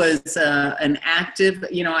she was an active,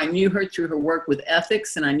 you know, I knew her through her work with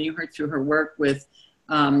ethics, and I knew her through her work with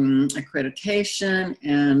accreditation,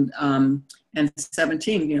 and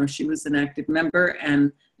 17, you know, she was an active member,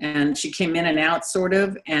 and she came in and out sort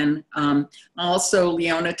of. And also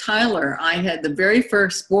Leona Tyler, I had the very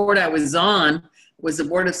first board I was on was the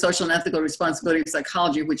Board of Social and Ethical Responsibility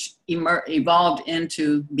Psychology, which evolved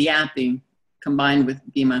into BAPI, combined with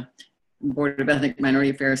BEMA, Board of Ethnic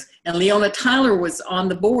Minority Affairs. And Leona Tyler was on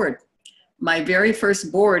the board. My very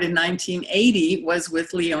first board in 1980 was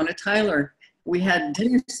with Leona Tyler. We had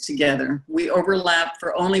dinners together. We overlapped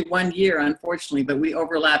for only 1 year, unfortunately, but we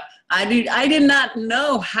overlapped. I did not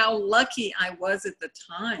know how lucky I was at the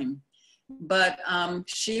time, but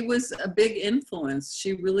she was a big influence.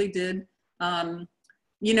 She really did.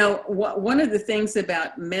 You know, one of the things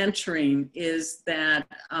about mentoring is that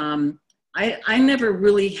I never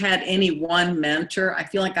really had any one mentor. I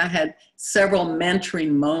feel like I had several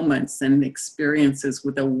mentoring moments and experiences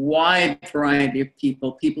with a wide variety of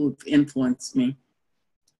people who've influenced me.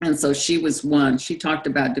 And so she was one. She talked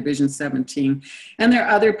about Division 17. And there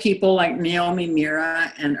are other people like Naomi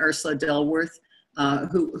Mira and Ursula Delworth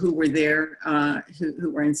who were there,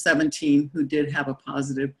 who were in 17, who did have a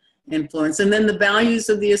positive influence. And then the values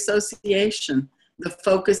of the association, the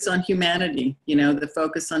focus on humanity, you know, the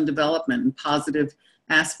focus on development and positive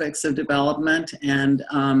aspects of development, and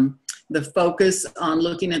the focus on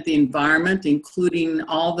looking at the environment, including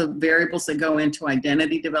all the variables that go into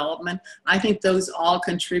identity development. I think those all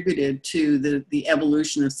contributed to the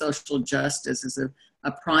evolution of social justice as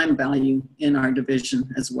a prime value in our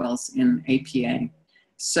division as well as in APA.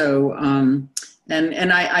 So,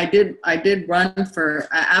 and I did run for,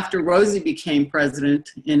 after Rosie became president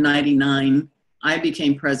in '99, I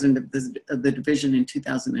became president of the division in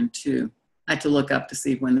 2002. I had to look up to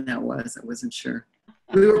see when that was. I wasn't sure.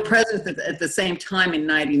 We were president at the same time in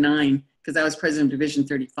 '99 because I was president of Division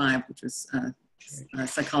 35, which was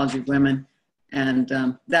Psychology of Women.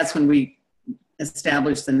 And that's when we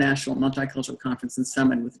established the National Multicultural Conference and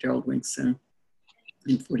Summit with Gerald Winkson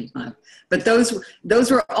in '45. But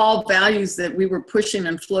those were all values that we were pushing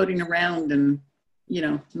and floating around and, you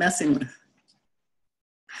know, messing with.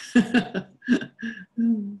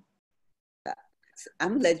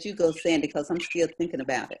 I'm gonna let you go, Sandy, because I'm still thinking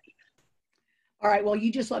about it. All right. Well,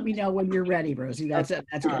 you just let me know when you're ready, Rosie. That's it.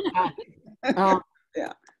 That's good.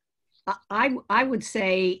 Yeah. I would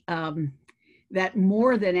say that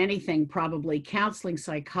more than anything, probably counseling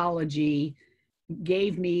psychology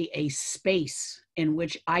gave me a space in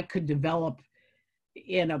which I could develop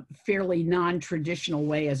in a fairly non-traditional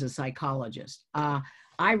way as a psychologist.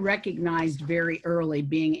 I recognized very early,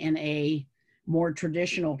 being in a more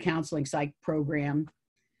traditional counseling psych program,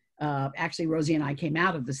 actually Rosie and I came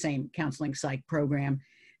out of the same counseling psych program,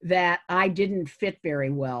 that I didn't fit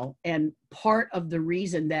very well. And part of the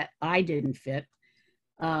reason that I didn't fit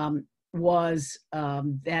was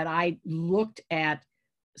that I looked at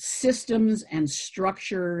systems and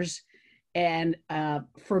structures. And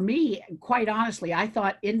for me, quite honestly, I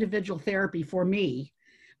thought individual therapy for me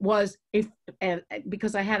was,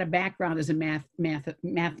 because I had a background as a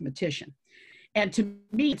mathematician. And to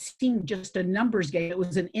me, it seemed just a numbers game. It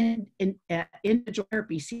was individual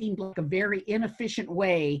therapy seemed like a very inefficient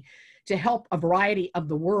way to help a variety of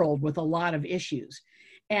the world with a lot of issues.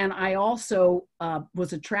 And I also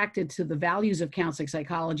was attracted to the values of counseling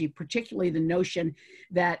psychology, particularly the notion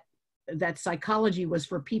that psychology was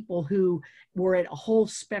for people who were at a whole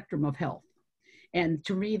spectrum of health. And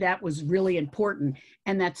to me, that was really important.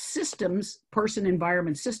 And that systems,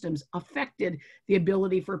 person-environment systems, affected the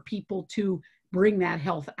ability for people to bring that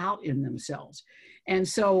health out in themselves. And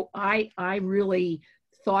so I really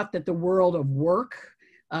thought that the world of work,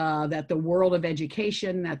 that the world of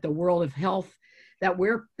education, that the world of health, that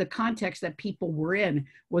where the context that people were in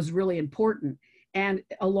was really important. And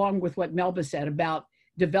along with what Melba said about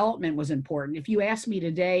development was important. If you ask me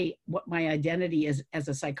today what my identity is as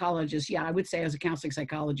a psychologist, yeah, I would say as a counseling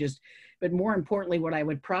psychologist, but more importantly, what I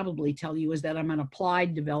would probably tell you is that I'm an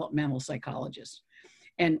applied developmental psychologist,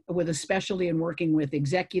 and with a specialty in working with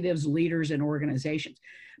executives, leaders, and organizations.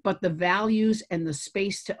 But the values and the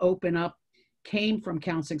space to open up came from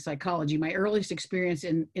counseling psychology. My earliest experience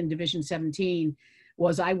in Division 17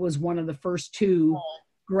 was I was one of the first two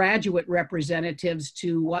graduate representatives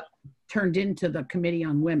to what turned into the Committee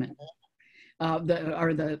on Women,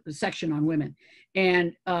 the section on women.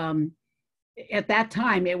 And at that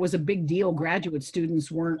time, it was a big deal. Graduate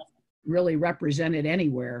students weren't really represented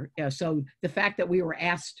anywhere. So the fact that we were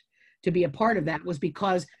asked to be a part of that was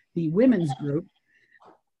because the women's group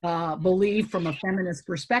believed from a feminist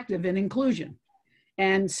perspective in inclusion.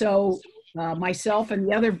 And so myself and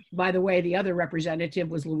the other, by the way, the other representative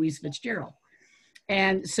was Louise Fitzgerald.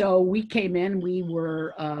 And so we came in, we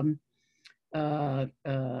were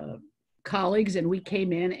colleagues, and we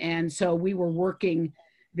came in, and so we were working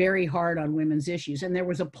very hard on women's issues. And there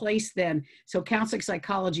was a place then, so counseling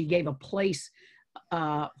psychology gave a place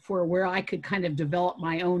for where I could kind of develop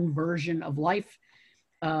my own version of life.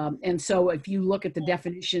 And so if you look at the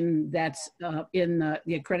definition that's in the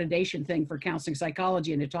accreditation thing for counseling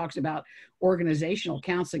psychology, and it talks about organizational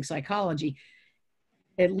counseling psychology,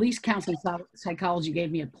 at least counseling psychology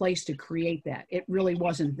gave me a place to create that. It really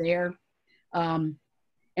wasn't there. And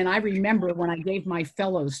I remember when I gave my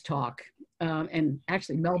fellows talk, and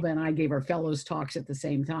actually Melba and I gave our fellows talks at the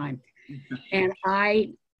same time. And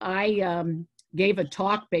I gave a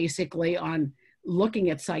talk basically on looking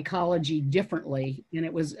at psychology differently. And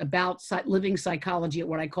it was about living psychology at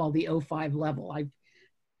what I call the 05 level. I've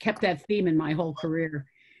kept that theme in my whole career.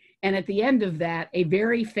 And at the end of that, a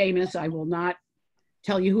very famous, I will not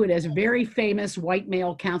tell you who it is, a very famous white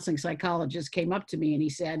male counseling psychologist came up to me and he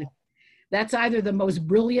said, "That's either the most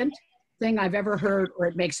brilliant thing I've ever heard or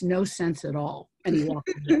it makes no sense at all." And he walked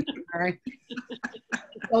away. All right.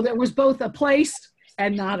 So there was both a place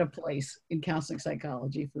and not a place in counseling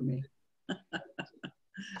psychology for me.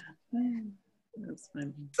 That's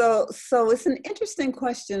fine. So it's an interesting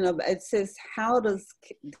question. It says, how does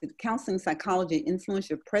counseling psychology influence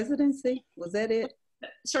your presidency? Was that it?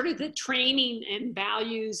 Sort of the training and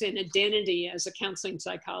values and identity as a counseling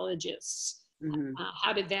psychologist. Mm-hmm.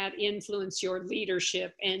 How did that influence your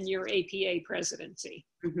leadership and your APA presidency?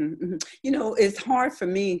 Mm-hmm, mm-hmm. You know, it's hard for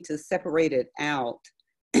me to separate it out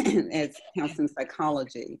as counseling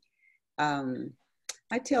psychology.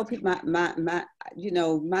 I tell people my you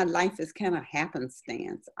know, my life is kind of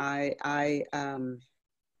happenstance.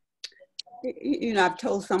 You know, I've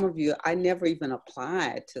told some of you, I never even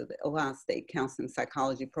applied to the Ohio State Counseling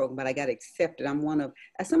Psychology program, but I got accepted. I'm one of,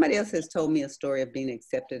 somebody else has told me a story of being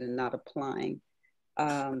accepted and not applying,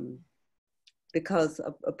 because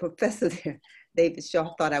a professor there, David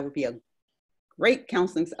Shaw, thought I would be a great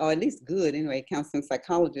counseling, or at least good anyway, counseling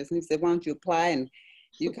psychologist. And he said, why don't you apply and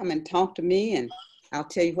you come and talk to me and I'll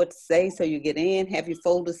tell you what to say so you get in, have your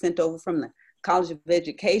folder sent over from the College of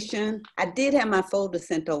Education. I did have my folder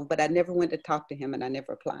sent over, but I never went to talk to him and I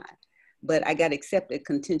never applied. But I got accepted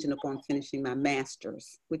contingent upon finishing my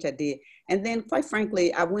master's, which I did. And then quite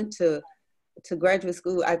frankly, I went to graduate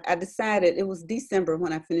school. I decided, it was December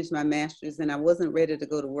when I finished my master's and I wasn't ready to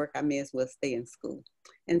go to work. I may as well stay in school.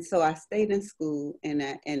 And so I stayed in school and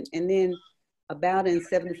then about in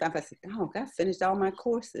 75, I said, oh, I finished all my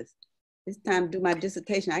courses. It's time to do my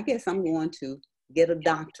dissertation. I guess I'm going to get a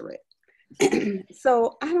doctorate.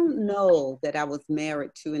 So I don't know that I was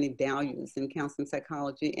married to any values in counseling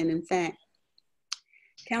psychology. And in fact,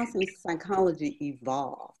 counseling psychology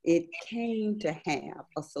evolved. It came to have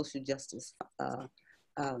a social justice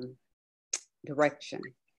direction.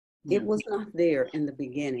 It was not there in the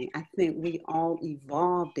beginning. I think we all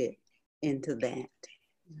evolved it into that.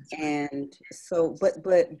 And so, but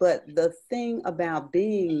the thing about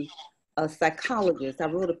being a psychologist, I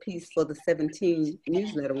wrote a piece for the 17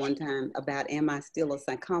 newsletter one time about, am I still a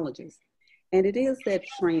psychologist? And it is that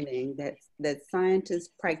training, that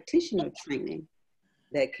scientist practitioner training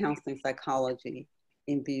that counseling psychology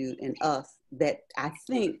imbued in us, that I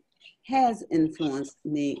think has influenced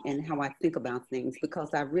me and how I think about things, because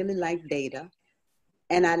I really like data,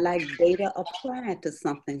 and I like data applied to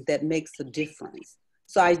something that makes a difference.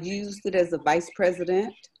 So I used it as a vice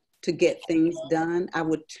president to get things done. I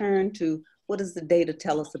would turn to, what does the data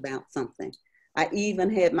tell us about something? I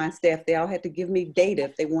even had my staff, they all had to give me data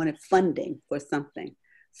if they wanted funding for something.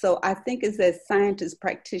 So I think it's that scientist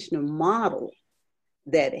practitioner model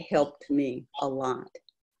that helped me a lot.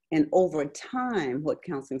 And over time, what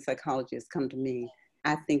counseling psychology has come to me,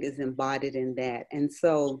 I think is embodied in that. And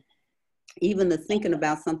so even the thinking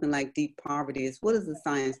about something like deep poverty is, what does the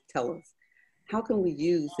science tell us? How can we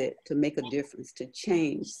use it to make a difference, to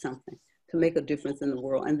change something, to make a difference in the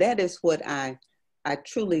world? And that is what I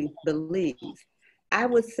truly believe. I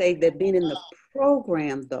would say that being in the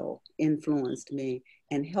program, though, influenced me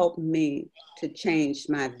and helped me to change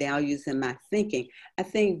my values and my thinking. I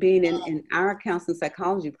think being in our counseling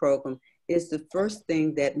psychology program is the first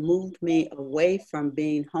thing that moved me away from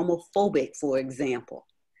being homophobic, for example.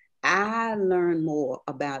 I learned more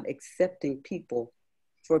about accepting people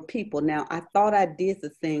for people. Now, I thought I did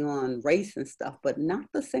the thing on race and stuff, but not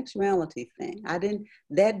the sexuality thing.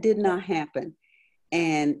 That did not happen.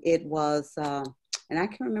 And it was, and I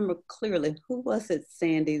can remember clearly, who was it,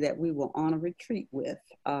 Sandy, that we were on a retreat with?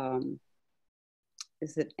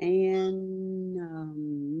 Is it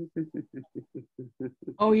Anne?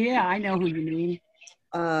 Oh yeah, I know who you mean.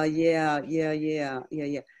 Yeah.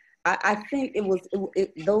 I think it was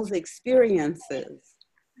those experiences,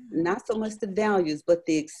 not so much the values, but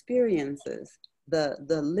the experiences, the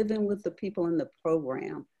living with the people in the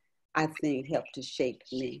program, I think helped to shape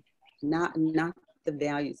me, not the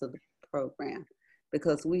values of the program,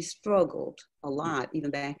 because we struggled a lot,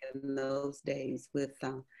 even back in those days with,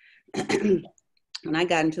 when I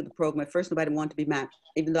got into the program, at first nobody wanted to be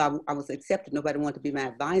even though I was accepted, nobody wanted to be my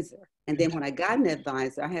advisor. And then when I got an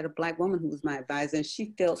advisor, I had a Black woman who was my advisor, and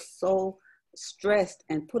she felt so stressed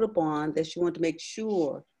and put upon that she wanted to make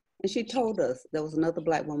sure. And she told us, there was another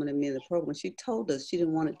Black woman in me in the program, she told us she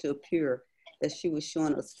didn't want it to appear that she was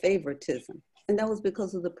showing us favoritism. And that was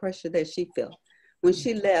because of the pressure that she felt. When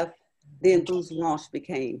she left, then Bruce Walsh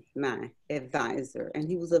became my advisor. And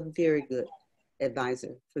he was a very good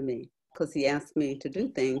advisor for me, because he asked me to do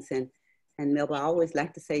things. And Melba, I always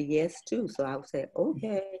like to say yes too. So I would say,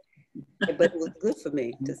 okay. But it was good for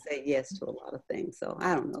me to say yes to a lot of things. So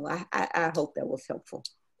I don't know. I hope that was helpful.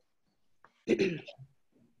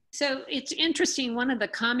 So it's interesting. One of the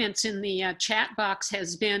comments in the chat box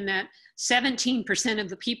has been that 17% of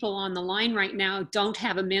the people on the line right now don't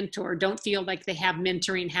have a mentor, don't feel like they have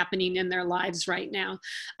mentoring happening in their lives right now.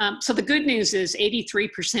 So the good news is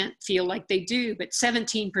 83% feel like they do, but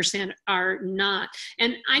 17% are not.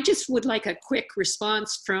 And I just would like a quick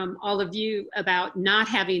response from all of you about not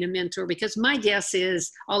having a mentor, because my guess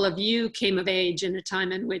is all of you came of age in a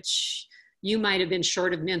time in which you might have been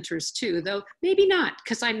short of mentors too, though maybe not,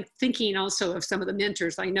 because I'm thinking also of some of the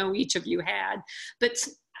mentors I know each of you had. But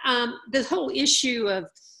the whole issue of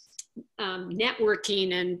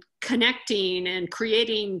networking and connecting and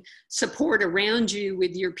creating support around you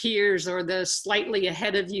with your peers or the slightly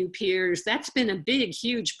ahead of you peers, that's been a big,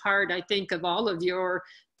 huge part, I think, of all of your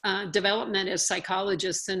development as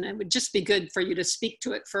psychologists. And it would just be good for you to speak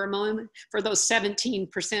to it for a moment, for those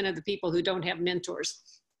 17% of the people who don't have mentors.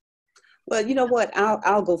 Well, you know what?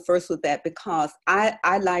 I'll go first with that, because I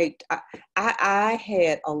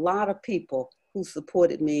had a lot of people who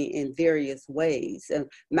supported me in various ways. And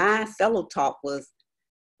my fellow talk was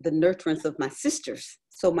the nurturance of my sisters,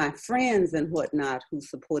 so my friends and whatnot who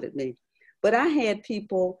supported me. But I had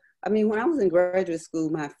people, I mean, when I was in graduate school,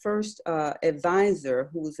 my first advisor,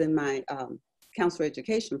 who was in my counselor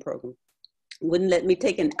education program, wouldn't let me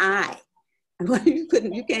take an I. You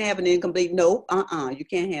can't have an incomplete, no, you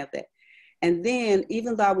can't have that. And then,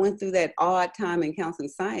 even though I went through that odd time in counseling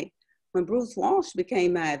psych, when Bruce Walsh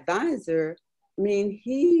became my advisor, I mean,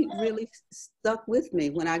 he really stuck with me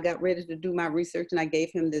when I got ready to do my research, and I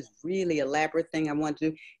gave him this really elaborate thing I wanted to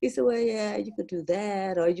do. He said, well, yeah, you could do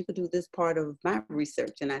that, or you could do this part of my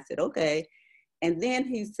research. And I said, okay. And then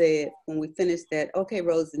he said, when we finished that, okay,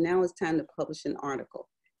 Rosie, now it's time to publish an article.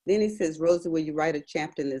 Then he says, Rosie, will you write a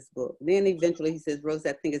chapter in this book? Then eventually he says, Rosie,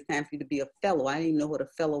 I think it's time for you to be a fellow. I didn't even know what a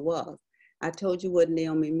fellow was. I told you what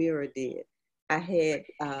Naomi Mirror did. I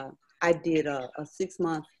did a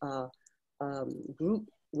 6-month group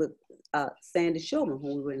with Sandra Shullman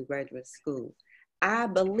when we were in graduate school. I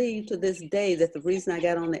believe to this day that the reason I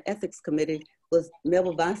got on the ethics committee was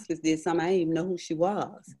Melba Vasquez did something I didn't even know who she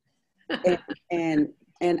was. and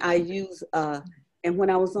I use, and when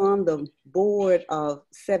I was on the board of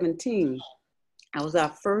 17, I was our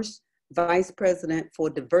first vice president for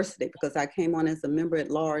diversity, because I came on as a member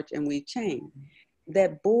at large and we changed.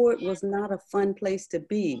 That board was not a fun place to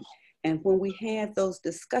be. And when we had those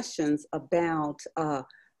discussions about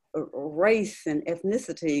race and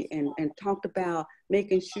ethnicity and talked about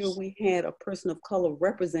making sure we had a person of color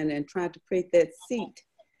represented and tried to create that seat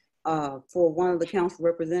for one of the council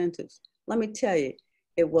representatives, let me tell you,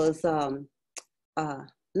 it was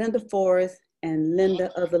Linda Forrest and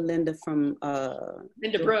Linda from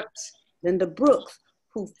Linda Brooks,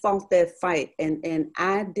 who fought that fight. And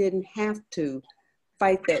I didn't have to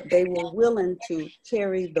fight that. They were willing to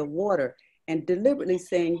carry the water and deliberately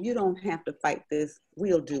saying, you don't have to fight this,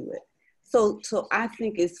 we'll do it. So I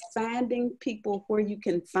think it's finding people where you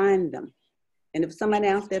can find them. And if somebody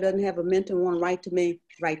else there doesn't have a mentor and want to write to me,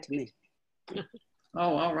 write to me.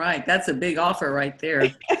 Oh, all right. That's a big offer right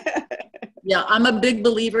there. Yeah, I'm a big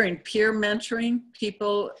believer in peer mentoring.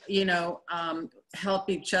 People, help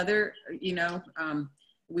each other.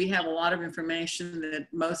 We have a lot of information that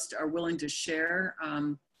most are willing to share.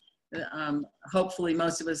 Hopefully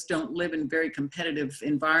most of us don't live in very competitive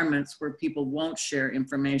environments where people won't share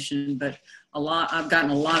information, but I've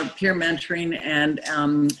gotten a lot of peer mentoring, and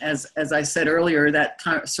as I said earlier, that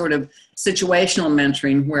sort of situational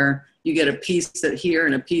mentoring where you get a piece here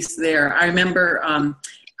and a piece there. I remember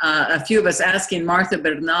a few of us asking Martha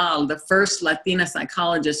Bernal, the first Latina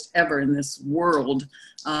psychologist ever in this world,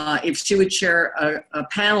 if she would share a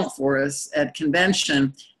panel for us at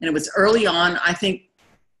convention. And it was early on. I think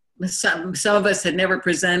some of us had never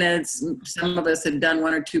presented, some of us had done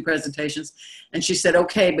 1 or 2 presentations. And she said,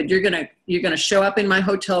 okay, but you're gonna show up in my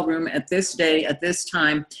hotel room at this day, at this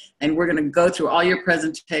time, and we're gonna go through all your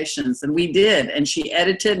presentations. And we did, and she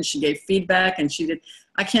edited and she gave feedback and she did.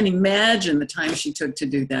 I can't imagine the time she took to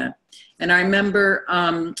do that. And I remember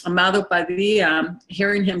Amado Padilla,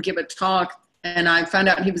 hearing him give a talk, and I found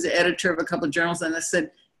out he was the editor of a couple of journals, and I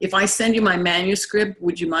said, if I send you my manuscript,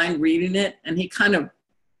 would you mind reading it? And he kind of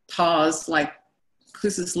paused, like,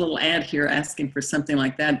 who's this little ad here asking for something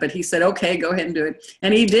like that? But he said, okay, go ahead and do it.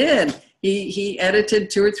 And he did. He edited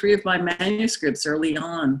 2 or 3 of my manuscripts early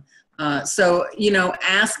on. So,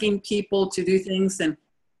 asking people to do things, and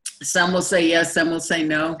some will say yes, some will say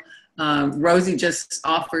no. Rosie just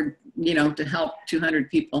offered, to help 200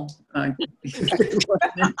 people.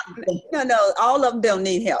 No, all of them don't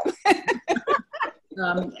need help.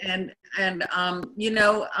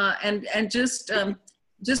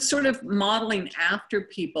 just sort of modeling after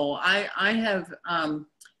people. I have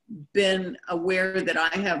been aware that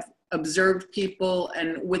I have observed people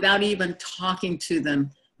and without even talking to them,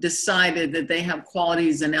 decided that they have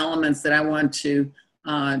qualities and elements that I want to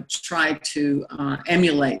try to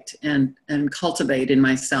emulate and cultivate in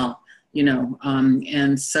myself, you know.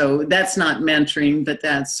 And so that's not mentoring, but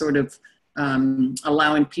that's sort of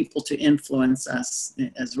allowing people to influence us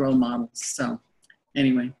as role models. So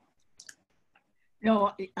anyway.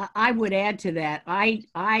 No, I would add to that.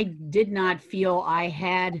 I did not feel I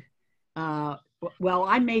had, well,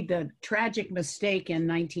 I made the tragic mistake in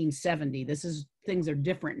 1970. Things are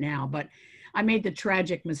different now, but I made the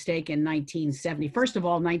tragic mistake in 1970. First of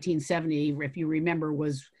all, 1970, if you remember,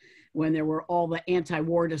 was when there were all the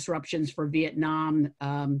anti-war disruptions for Vietnam.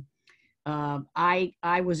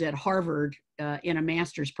 I was at Harvard in a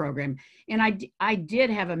master's program, and I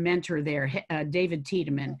did have a mentor there, David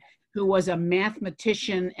Tiedemann, who was a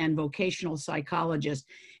mathematician and vocational psychologist,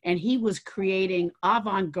 and he was creating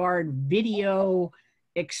avant-garde video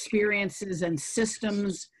experiences and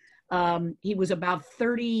systems. He was about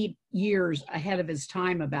 30 years ahead of his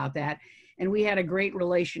time about that, and we had a great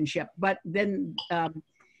relationship. But then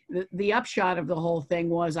the upshot of the whole thing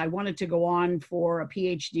was I wanted to go on for a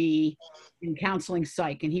PhD in counseling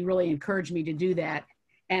psych, and he really encouraged me to do that.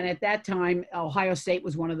 And at that time, Ohio State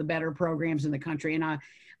was one of the better programs in the country, and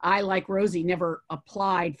I, like Rosie, never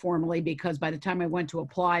applied formally because by the time I went to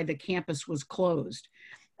apply, the campus was closed.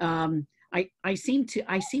 I seem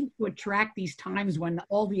to attract these times when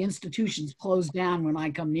all the institutions close down when I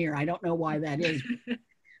come near. I don't know why that is.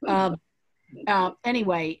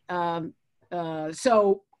 Anyway,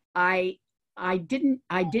 so I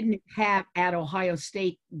didn't have at Ohio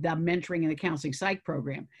State the mentoring and the counseling psych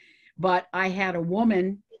program, but I had a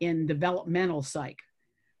woman in developmental psych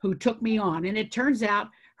who took me on, and it turns out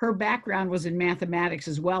her background was in mathematics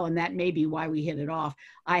as well, and that may be why we hit it off.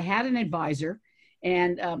 I had an advisor,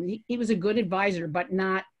 and he was a good advisor, but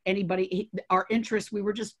not anybody. Our interests, we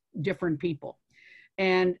were just different people.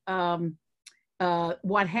 And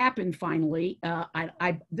what happened finally,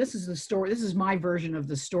 this is the story, this is my version of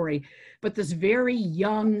the story, but this very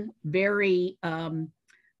young, very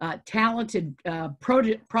talented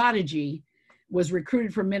prodigy was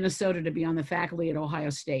recruited from Minnesota to be on the faculty at Ohio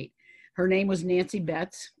State. Her name was Nancy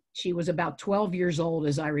Betts. She was about 12 years old,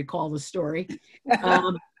 as I recall the story.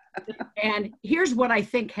 And here's what I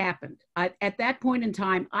think happened. At that point in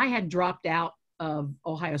time, I had dropped out of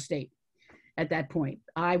Ohio State. At that point,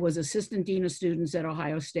 I was assistant dean of students at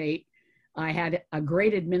Ohio State. I had a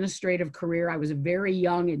great administrative career. I was a very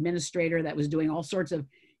young administrator that was doing all sorts of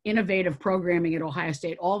innovative programming at Ohio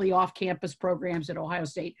State. All the off-campus programs at Ohio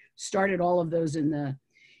State, started all of those in the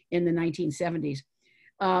 1970s.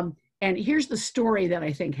 And here's the story that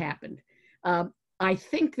I think happened. I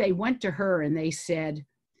think they went to her and they said,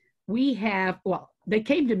 they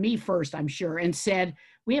came to me first, I'm sure, and said,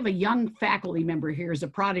 we have a young faculty member here as a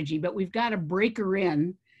prodigy, but we've got to break her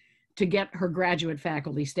in to get her graduate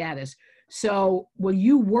faculty status. So will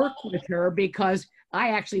you work with her? Because I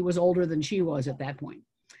actually was older than she was at that point.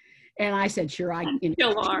 And I said, sure,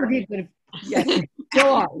 still are. Yeah,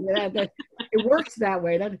 still are. Yeah, it works that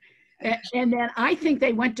way. And then I think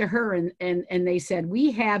they went to her and they said,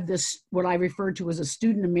 we have this, what I refer to as a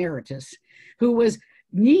student emeritus, who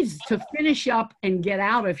needs to finish up and get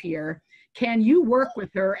out of here. Can you work with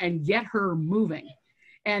her and get her moving?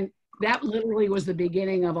 And that literally was the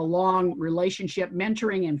beginning of a long relationship,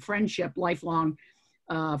 mentoring and friendship, lifelong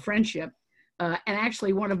friendship. And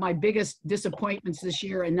actually one of my biggest disappointments this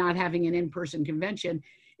year in not having an in-person convention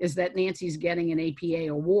is that Nancy's getting an APA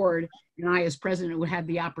award, and I as president would have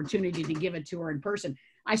the opportunity to give it to her in person.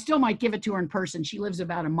 I still might give it to her in person. She lives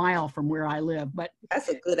about a mile from where I live, but that's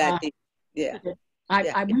a good idea. Yeah.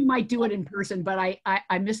 We might do it in person, but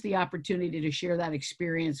I missed the opportunity to share that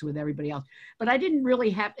experience with everybody else. But I didn't really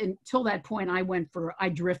have, until that point, I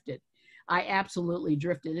drifted. I absolutely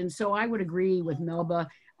drifted. And so I would agree with Melba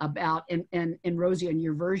about, and Rosie, on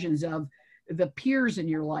your versions of the peers in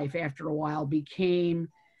your life after a while became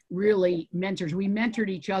really mentors. We mentored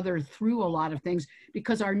each other through a lot of things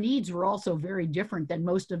because our needs were also very different than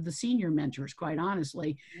most of the senior mentors, quite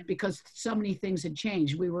honestly, because so many things had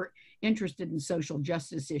changed. We were interested in social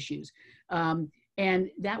justice issues. And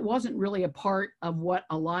that wasn't really a part of what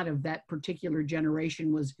a lot of that particular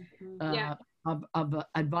generation was, of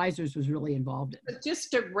advisors was really involved in. But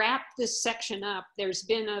just to wrap this section up, there's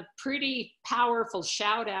been a pretty powerful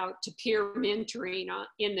shout out to peer mentoring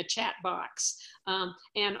in the chat box,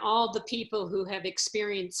 and all the people who have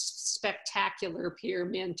experienced spectacular peer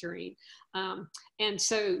mentoring. And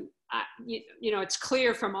so you know, it's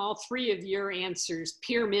clear from all three of your answers,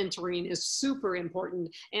 peer mentoring is super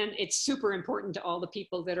important, and it's super important to all the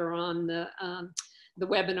people that are on the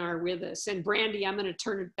webinar with us. And Brandi, I'm going to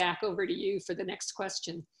turn it back over to you for the next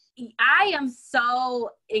question. I am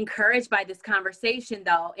so encouraged by this conversation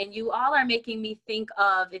though, and you all are making me think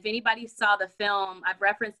of, if anybody saw the film, I've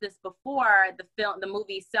referenced this before, the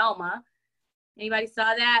movie Selma. Anybody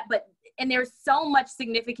saw that? And there's so much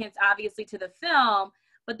significance obviously to the film,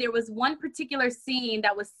 but there was one particular scene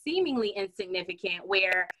that was seemingly insignificant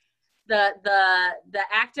where the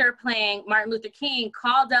actor playing Martin Luther King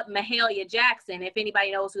called up Mahalia Jackson, if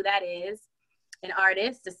anybody knows who that is, an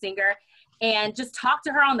artist, a singer, and just talked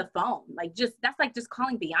to her on the phone. That's like just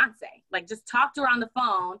calling Beyonce. Like, just talked to her on the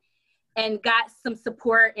phone and got some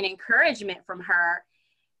support and encouragement from her.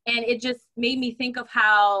 And it just made me think of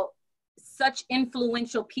how such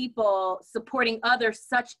influential people supporting other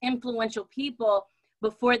such influential people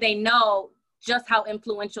before they know just how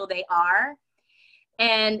influential they are.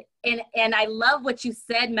 And I love what you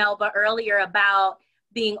said, Melba, earlier about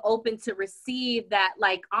being open to receive that,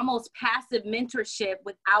 like, almost passive mentorship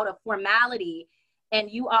without a formality.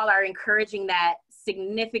 And you all are encouraging that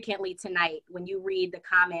significantly tonight when you read the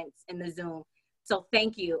comments in the Zoom. So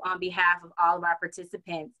thank you on behalf of all of our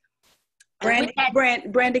participants.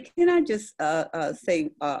 Brandi, can I just say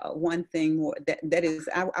one thing more? That is,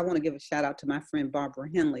 I want to give a shout out to my friend Barbara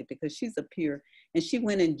Henley, because she's a peer and she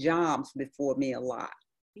went in jobs before me a lot.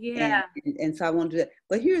 Yeah. And so I wanted to do that.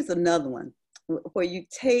 But here's another one where you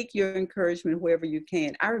take your encouragement wherever you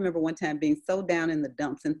can. I remember one time being so down in the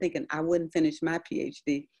dumps and thinking I wouldn't finish my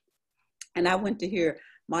PhD. And I went to hear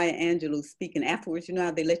Maya Angelou speaking afterwards. You know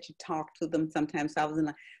how they let you talk to them sometimes. So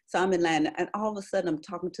I'm in line, and all of a sudden I'm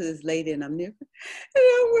talking to this lady, and I'm near, and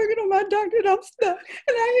I'm working on my doctorate, I'm stuck.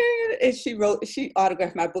 And I hear it, and she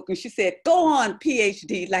autographed my book, and she said, "Go on,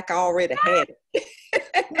 PhD," like I already had it.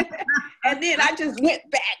 And then I just went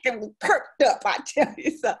back and was perked up, I tell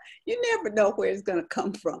you. So you never know where it's going to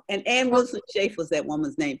come from. And Ann Wilson Schaaf was that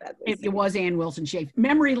woman's name, by the way. It was Ann Wilson Schaaf.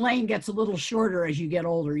 Memory lane gets a little shorter as you get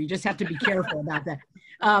older. You just have to be careful about that.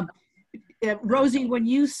 Rosie, when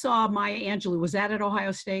you saw Maya Angelou, was that at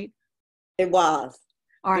Ohio State? It was.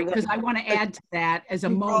 All right, because I want to add to that as a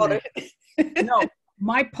moment. No,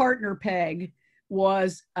 my partner, Peg,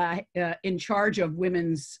 was in charge of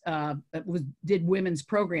did women's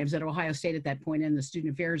programs at Ohio State at that point in the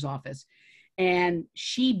student affairs office. And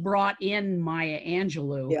she brought in Maya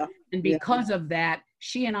Angelou. Yeah. And because of that,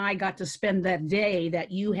 she and I got to spend that day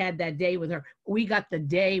that you had that day with her. We got the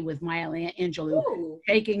day with Maya Angelou,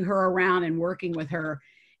 taking her around and working with her.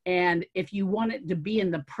 And if you wanted to be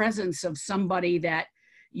in the presence of somebody that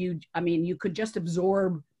you could just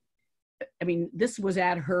absorb, this was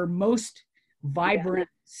at her most vibrant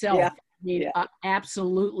self. Yeah.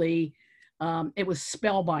 Absolutely. It was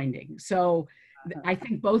spellbinding. So I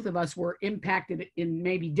think both of us were impacted in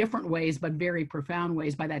maybe different ways, but very profound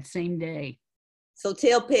ways by that same day. So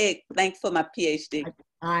tell Peg, thanks for my PhD.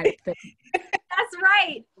 That's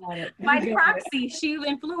right. By proxy, she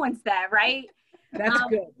influenced that, right? That's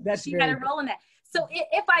good. She had a role in that. So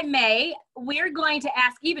if I may, we're going to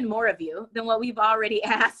ask even more of you than what we've already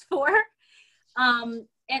asked for.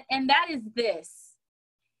 And that is this: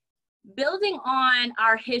 building on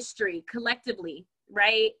our history collectively,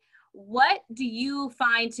 right? What do you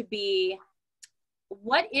find to be,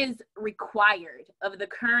 what is required of the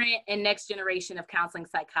current and next generation of counseling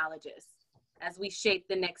psychologists as we shape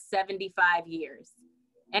the next 75 years?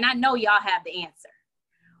 And I know y'all have the answer.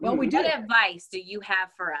 Well, we do. What advice do you have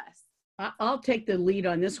for us? I'll take the lead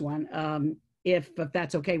on this one, if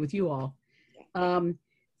that's okay with you all.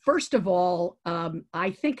 First of all,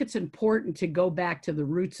 I think it's important to go back to the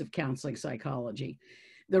roots of counseling psychology,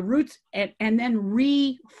 the roots, and then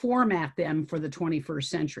reformat them for the 21st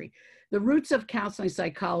century. The roots of counseling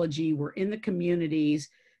psychology were in the communities,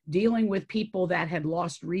 dealing with people that had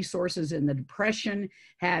lost resources in the Depression,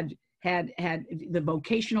 had the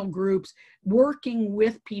vocational groups, working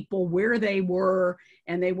with people where they were,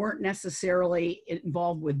 and they weren't necessarily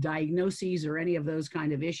involved with diagnoses or any of those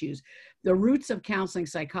kind of issues. The roots of counseling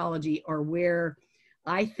psychology are where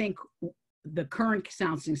I think the current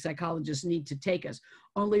counseling psychologists need to take us.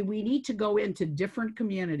 Only we need to go into different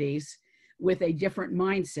communities with a different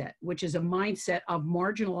mindset, which is a mindset of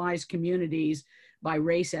marginalized communities by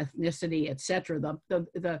race, ethnicity, et cetera.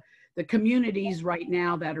 The communities right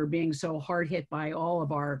now that are being so hard hit by all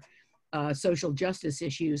of our social justice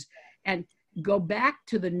issues, and go back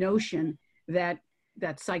to the notion that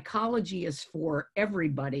psychology is for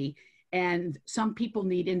everybody, and some people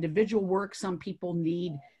need individual work, some people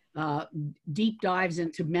need deep dives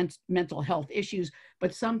into mental health issues,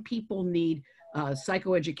 but some people need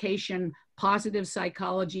psychoeducation, positive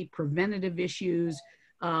psychology, preventative issues,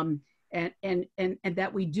 and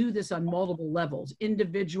that we do this on multiple levels,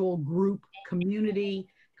 individual, group, community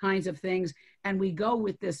kinds of things. And we go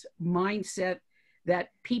with this mindset that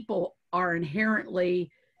people are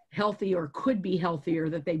inherently healthy or could be healthier,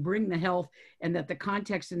 that they bring the health, and that the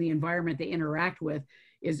context and the environment they interact with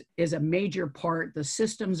is a major part. The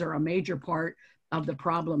systems are a major part of the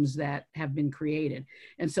problems that have been created.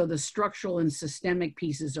 And so the structural and systemic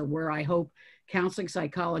pieces are where I hope counseling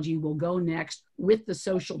psychology will go next, with the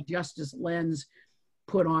social justice lens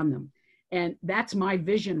put on them. And that's my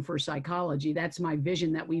vision for psychology. That's my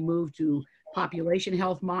vision, that we move to population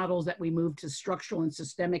health models, that we move to structural and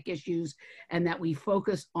systemic issues, and that we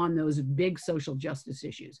focus on those big social justice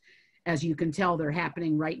issues. As you can tell, they're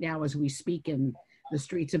happening right now as we speak in the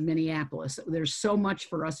streets of Minneapolis. There's so much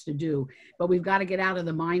for us to do, but we've got to get out of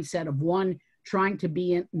the mindset of one, trying to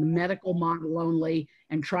be in the medical model only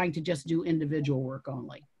and trying to just do individual work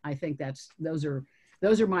only. I think those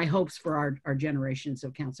are my hopes for our generations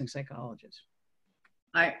of counseling psychologists.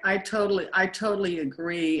 I totally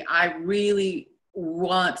agree. I really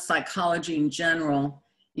want psychology in general,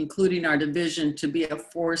 including our division, to be a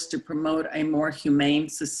force to promote a more humane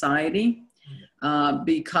society,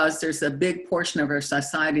 because there's a big portion of our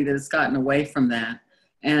society that has gotten away from that.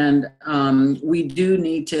 And we do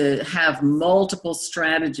need to have multiple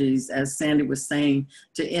strategies, as Sandy was saying,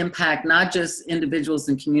 to impact not just individuals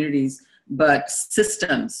and communities, but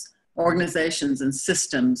systems, organizations and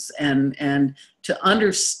systems, and to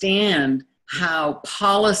understand how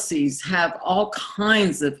policies have all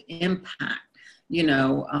kinds of impact,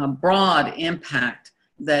 broad impact,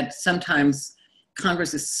 that sometimes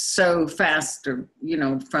Congress is so fast, or,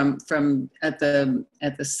 from at the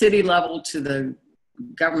city level to the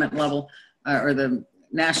government level, or the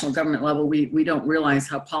national government level, we don't realize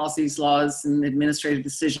how policies, laws, and administrative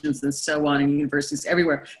decisions and so on, and universities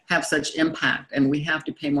everywhere have such impact, and we have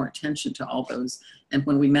to pay more attention to all those. And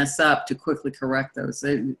when we mess up, to quickly correct those.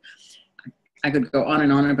 I could go on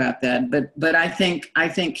and on about that, but I think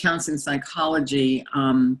counseling psychology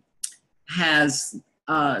has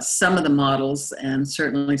some of the models and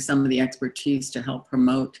certainly some of the expertise to help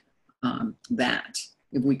promote that.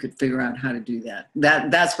 If we could figure out how to do that.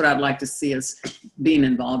 That's what I'd like to see us being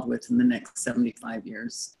involved with in the next 75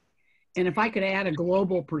 years. And if I could add a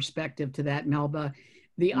global perspective to that, Melba,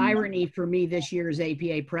 the irony for me this year as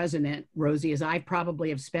APA president, Rosie, is I probably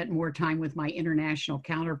have spent more time with my international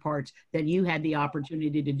counterparts than you had the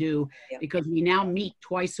opportunity to do, because we now meet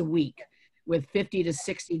twice a week with 50 to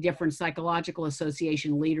 60 different psychological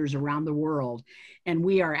association leaders around the world. And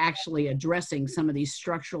we are actually addressing some of these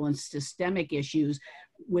structural and systemic issues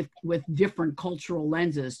with different cultural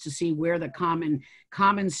lenses, to see where the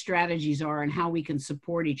common strategies are and how we can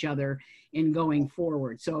support each other in going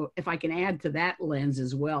forward. So if I can add to that lens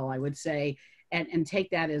as well, I would say, and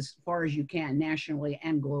take that as far as you can, nationally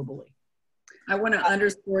and globally. I want to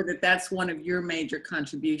underscore that that's one of your major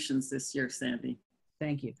contributions this year, Sandy.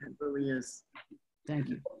 Thank you. It really is. Thank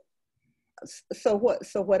you. So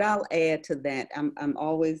what I'll add to that, I'm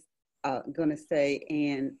always going to say,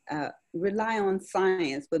 and rely on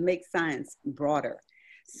science, but make science broader.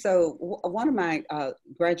 So one of my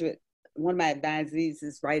advisees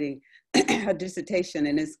is writing a dissertation,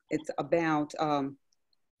 and it's about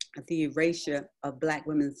the erasure of Black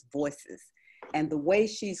women's voices. And the way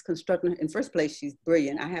she's constructing, in first place, she's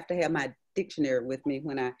brilliant. I have to have my dictionary with me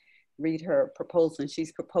when I read her proposal, and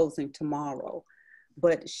she's proposing tomorrow.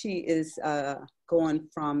 But she is going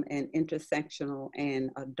from an intersectional and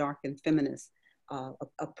a dark and feminist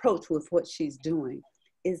approach with what she's doing.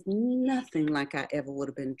 Is nothing like I ever would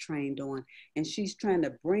have been trained on. And she's trying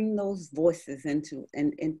to bring those voices into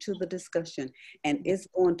the discussion, and it's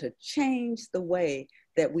going to change the way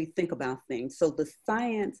that we think about things. So the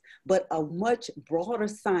science, but a much broader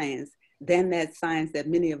science than that science that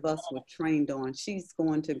many of us were trained on. She's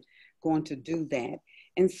going to do that.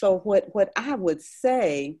 And so what I would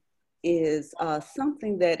say is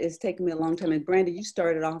something that is taking me a long time. And Brandi, you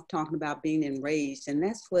started off talking about being enraged. And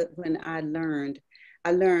that's when I learned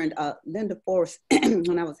Linda Forrest,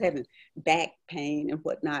 when I was having back pain and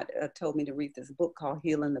whatnot, told me to read this book called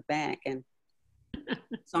Healing the Back. And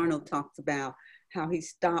Sarno talks about how he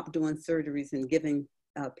stopped doing surgeries and giving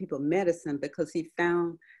people medicine because he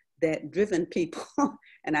found that driven people,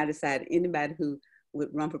 and I decided anybody who would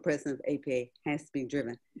run for president of APA has to be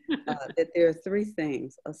driven, that there are three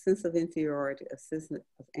things: a sense of inferiority, a sense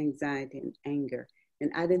of anxiety, and anger.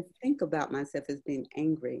 And I didn't think about myself as being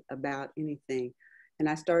angry about anything. And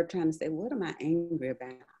I started trying to say, what am I angry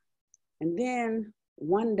about? And then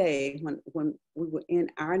one day when we were in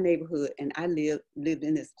our neighborhood, and I lived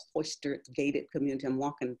in this cloistered gated community, I'm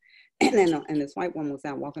walking, and this white woman was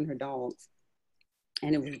out walking her dogs,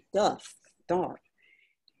 and it was dusk, dark.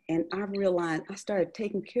 And I realized I started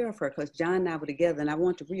taking care of her because John and I were together, and I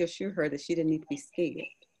wanted to reassure her that she didn't need to be scared.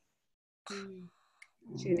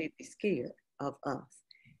 She didn't need to be scared of us.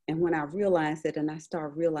 And when I realized it, and I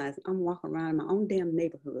started realizing I'm walking around in my own damn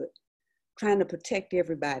neighborhood trying to protect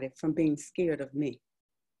everybody from being scared of me.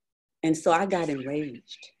 And so I got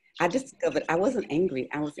enraged. I discovered I wasn't angry,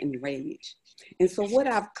 I was enraged. And so what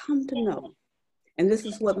I've come to know, and this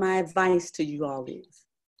is what my advice to you all is,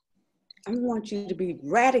 I want you to be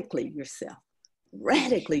radically yourself.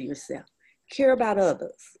 Care about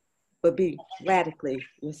others, but be radically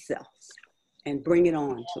yourself and bring it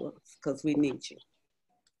on to us because we need you.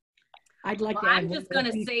 I'd like well, to I'm just going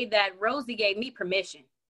to say that Rosie gave me permission.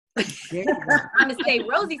 I'm going to say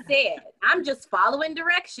Rosie said, I'm just following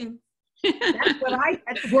directions. That's what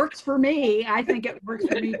it works for me. I think it works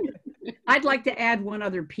for me. I'd like to add one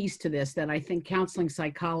other piece to this that I think counseling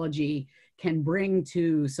psychology can bring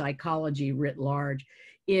to psychology writ large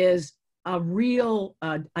is a real,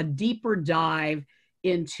 a deeper dive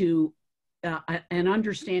into an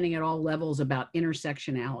understanding at all levels about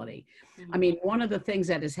intersectionality. I mean, one of the things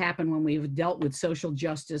that has happened when we've dealt with social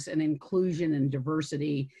justice and inclusion and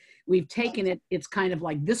diversity, we've taken it, it's kind of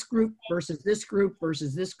like this group versus this group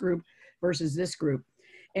versus this group versus this group.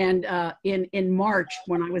 And in March,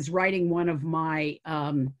 when I was writing one of my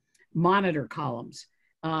monitor columns,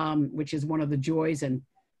 which is one of the joys and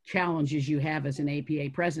challenges you have as an APA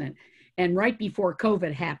president, and right before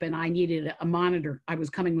COVID happened, I needed a monitor. I was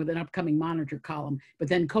coming with an upcoming monitor column, but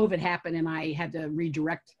then COVID happened and I had to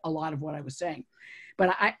redirect a lot of what I was saying.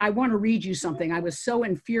 But I want to read you something. I was so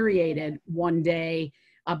infuriated one day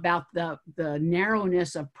about the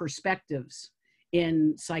narrowness of perspectives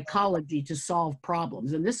in psychology to solve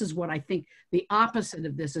problems. And this is what I think, the opposite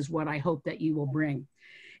of this is what I hope that you will bring.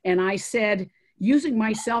 And I said, using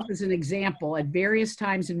myself as an example, at various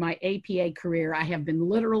times in my APA career, I have been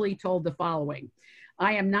literally told the following: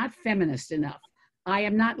 I am not feminist enough. I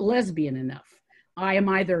am not lesbian enough. I am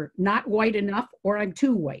either not white enough or I'm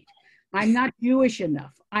too white. I'm not Jewish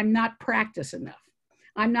enough. I'm not practice enough.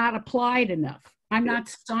 I'm not applied enough. I'm not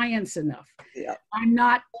science enough. I'm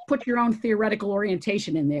not put your own theoretical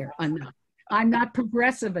orientation in there enough. I'm not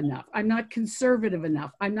progressive enough. I'm not conservative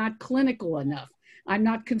enough. I'm not clinical enough. I'm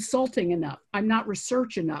not consulting enough. I'm not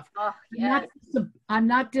research enough. Oh, yes. I'm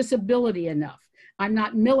not disability enough. I'm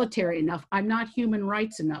not military enough. I'm not human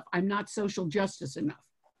rights enough. I'm not social justice enough.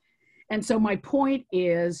 And so my point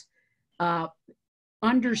is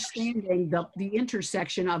understanding the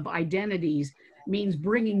intersection of identities means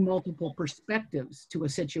bringing multiple perspectives to a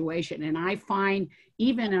situation. And I find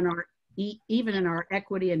even in our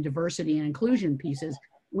equity and diversity and inclusion pieces,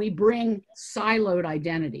 we bring siloed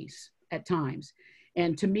identities at times.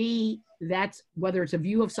 And to me, that's whether it's a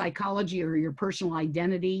view of psychology or your personal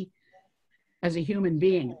identity as a human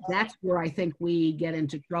being, that's where I think we get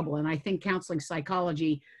into trouble. And I think counseling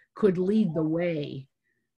psychology could lead the way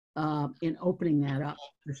in opening that up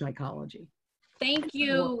for psychology. Thank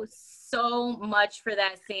you so much for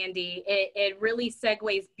that, Sandy. It really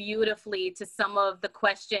segues beautifully to some of the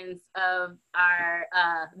questions of our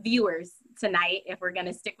viewers tonight, if we're going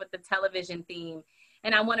to stick with the television theme.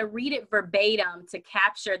 And I want to read it verbatim to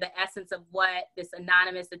capture the essence of what this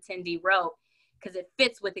anonymous attendee wrote, because it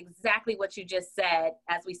fits with exactly what you just said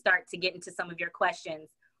as we start to get into some of your questions.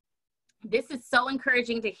 This is so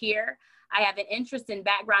encouraging to hear. I have an interest in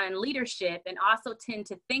background in leadership and also tend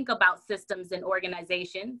to think about systems and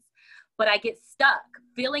organizations, but I get stuck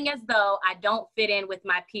feeling as though I don't fit in with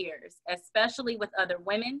my peers, especially with other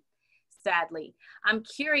women, sadly. I'm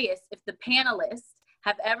curious if the panelists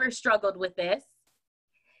have ever struggled with this,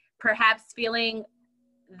 perhaps feeling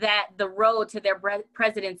that the road to their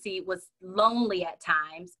presidency was lonely at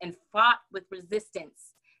times and fought with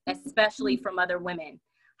resistance, especially from other women.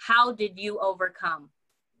 How did you overcome?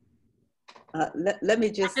 Let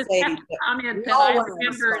me just say comment that I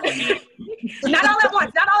remember. Not all at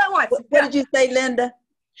once, not all at once. What did you say, Linda?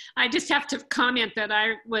 I just have to comment that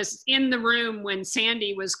I was in the room when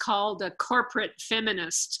Sandy was called a corporate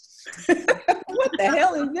feminist. What the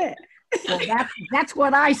hell is that? Well, that's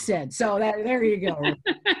what I said. So there you go.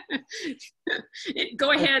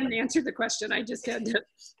 Go ahead and answer the question. I just had to.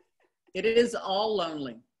 It is all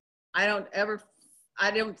lonely. I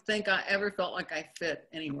don't think I ever felt like I fit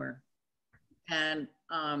anywhere. And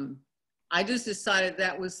I just decided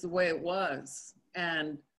that was the way it was.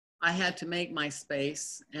 And I had to make my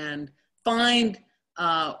space and find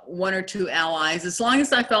one or two allies. As long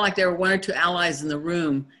as I felt like there were one or two allies in the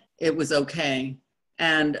room, it was okay.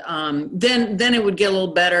 And then it would get a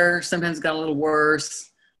little better. Sometimes it got a little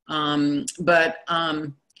worse. You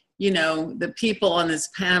know, the people on this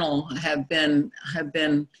panel have been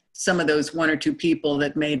some of those one or two people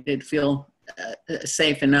that made it feel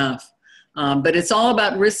safe enough. But it's all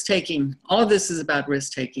about risk taking. All of this is about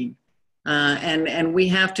risk taking. And we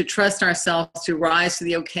have to trust ourselves to rise to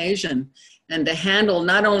the occasion and to handle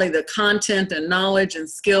not only the content and knowledge and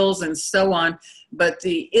skills and so on, but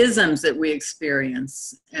the isms that we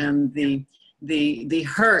experience and the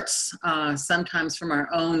hurts sometimes from our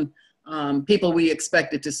own people we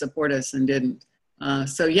expected to support us and didn't.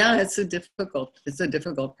 So yeah, it's a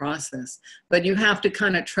difficult process, but you have to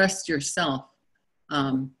kind of trust yourself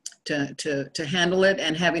to handle it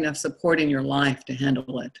and have enough support in your life to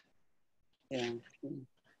handle it. Yeah.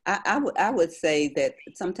 I would say that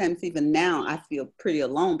sometimes even now I feel pretty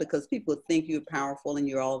alone because people think you're powerful and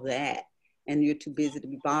you're all that and you're too busy to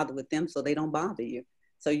be bothered with them, so they don't bother you.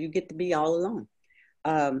 So you get to be all alone.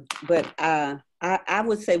 But I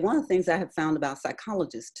would say one of the things I have found about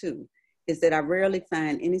psychologists too is that I rarely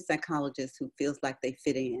find any psychologist who feels like they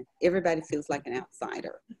fit in. Everybody feels like an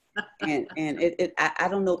outsider. And I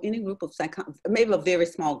don't know any group of psychologists, maybe a very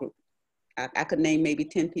small group. I could name maybe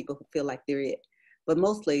 10 people who feel like they're it. But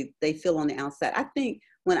mostly they feel on the outside. I think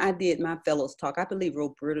when I did my fellows talk, I believe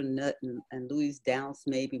Roberta Nutt and Louise Dowse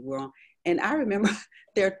maybe were on. And I remember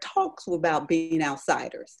their talks were about being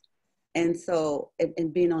outsiders. And so,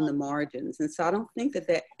 and being on the margins. And so I don't think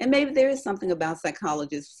that, and maybe there is something about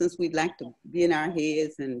psychologists, since we'd like to be in our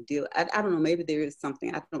heads and deal, I don't know, maybe there is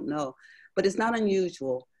something, I don't know. But it's not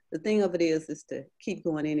unusual. The thing of it is to keep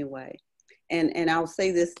going anyway. And I'll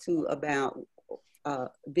say this too about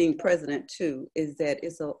being president too, is that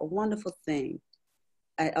it's a wonderful thing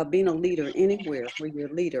of being a leader anywhere where you're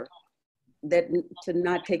a leader, that to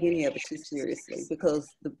not take any of it too seriously, because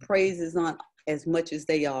the praise is not as much as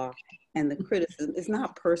they are, and the criticism is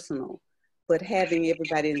not personal, but having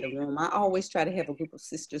everybody in the room. I always try to have a group of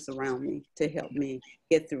sisters around me to help me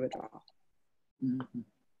get through it all. Mm-hmm.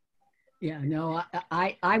 Yeah, no,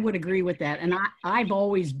 I would agree with that. And I've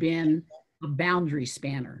always been a boundary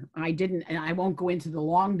spanner. And I won't go into the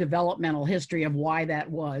long developmental history of why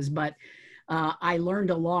that was, but I learned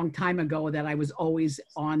a long time ago that I was always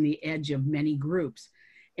on the edge of many groups.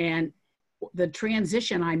 And the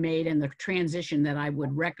transition I made, and the transition that I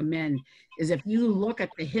would recommend, is if you look at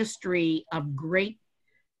the history of great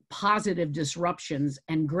positive disruptions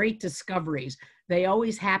and great discoveries, they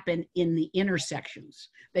always happen in the intersections.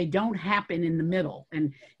 They don't happen in the middle.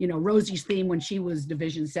 And, you know, Rosie's theme when she was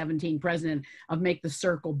Division 17 president of make the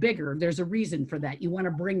circle bigger, there's a reason for that. You want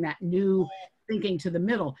to bring that new thinking to the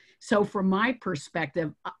middle. So from my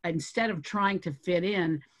perspective, instead of trying to fit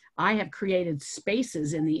in, I have created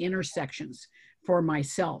spaces in the intersections for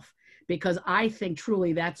myself, because I think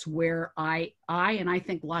truly that's where I and I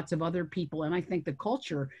think lots of other people, and I think the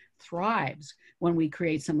culture thrives when we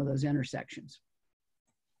create some of those intersections.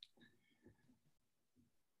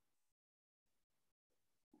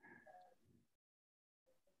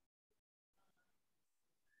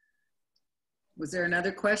 Was there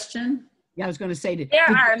another question? Yeah, I was going to say there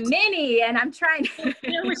are many, and I'm trying to.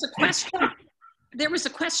 There was a question. There was a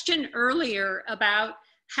question earlier about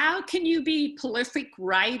how can you be prolific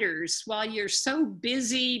writers while you're so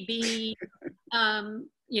busy being,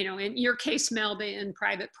 you know, in your case, Melba, in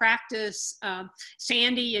private practice,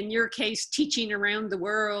 Sandy, in your case, teaching around the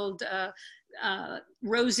world,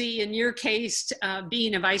 Rosie, in your case,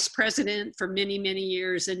 being a vice president for many, many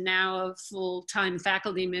years, and now a full-time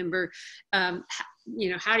faculty member.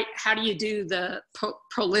 You know, how do you do the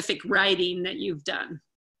prolific writing that you've done?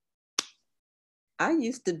 I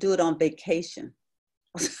used to do it on vacation.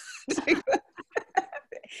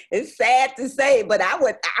 It's sad to say, but I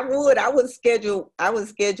would schedule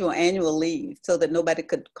annual leave so that nobody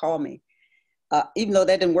could call me. Even though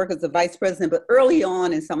that didn't work as a vice president, but early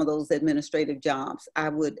on in some of those administrative jobs, I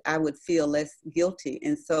would feel less guilty.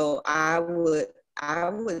 And so I would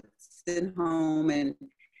sit home and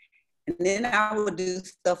then I would do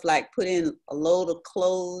stuff like put in a load of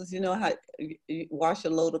clothes. You know how you wash a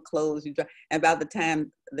load of clothes, you dry, and by the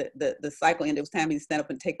time the cycle ended, it was time to stand up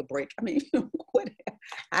and take a break. I mean, whatever.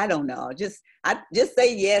 I don't know. Just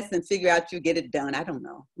say yes and figure out you get it done. I don't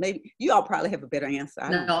know. Maybe you all probably have a better answer.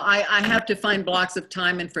 I have to find blocks of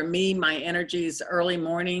time, and for me, my energy is early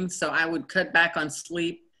morning, so I would cut back on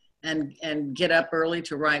sleep and get up early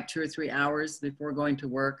to write 2 or 3 hours before going to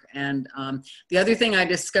work. And the other thing I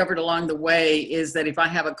discovered along the way is that if I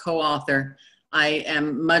have a co-author, I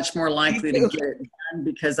am much more likely to get it done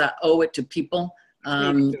because I owe it to people.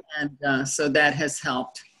 So that has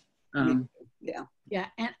helped. Yeah. Yeah,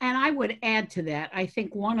 and I would add to that, I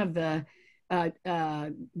think one of the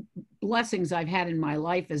blessings I've had in my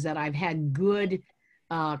life is that I've had good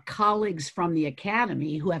colleagues from the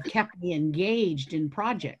academy who have kept me engaged in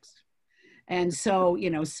projects. And so,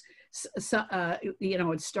 it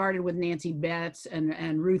started with Nancy Betts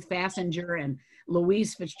and Ruth Fassinger and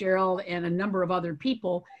Louise Fitzgerald and a number of other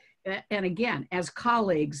people. And again, as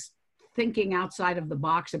colleagues, thinking outside of the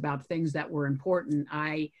box about things that were important,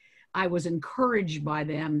 I was encouraged by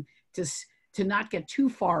them to not get too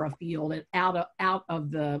far afield and out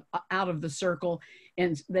of the circle,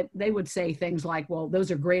 and that they would say things like, well,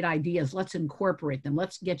 those are great ideas, let's incorporate them,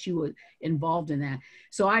 let's get you involved in that.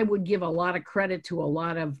 So I would give a lot of credit to a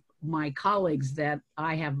lot of my colleagues that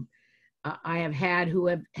I have had who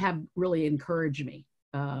have really encouraged me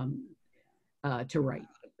to write.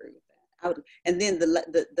 And then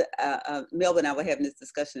Melba and I were having this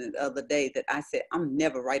discussion the other day that I said, I'm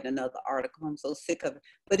never writing another article. I'm so sick of it.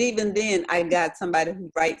 But even then, I got somebody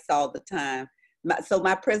who writes all the time. So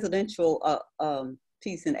my presidential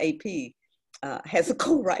piece in AP has a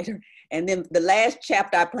co-writer. And then the last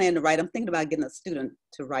chapter I plan to write, I'm thinking about getting a student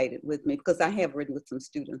to write it with me, because I have written with some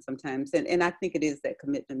students sometimes. And I think it is that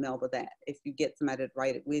commitment, Melba, that if you get somebody to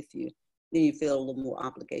write it with you, then you feel a little more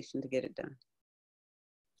obligation to get it done.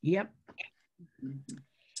 Yep.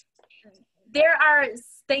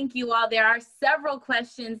 Thank you all. There are several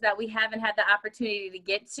questions that we haven't had the opportunity to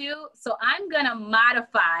get to. So I'm going to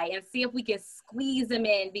modify and see if we can squeeze them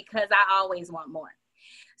in, because I always want more.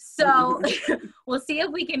 So we'll see if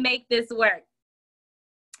we can make this work.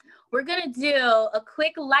 We're going to do a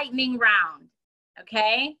quick lightning round,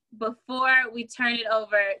 okay? Before we turn it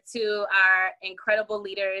over to our incredible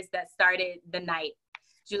leaders that started the night,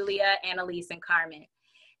 Julia, Annalise, and Carmen.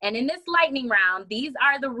 And in this lightning round, these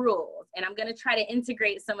are the rules. And I'm going to try to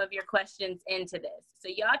integrate some of your questions into this. So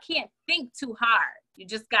y'all can't think too hard. You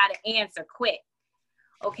just got to answer quick.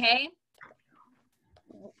 Okay?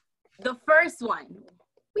 The first one,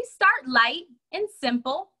 we start light and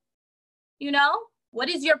simple. What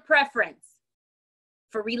is your preference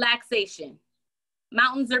for relaxation?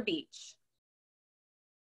 Mountains or beach?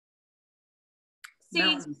 See,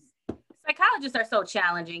 Mountains. Psychologists are so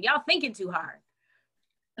challenging. Y'all thinking too hard.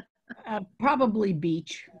 Probably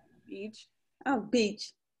beach. Beach. Oh,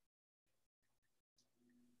 beach.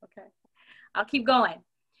 Okay. I'll keep going.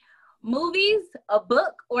 Movies, a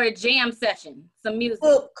book, or a jam session? Some music.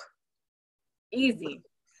 Book. Easy.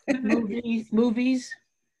 Movies.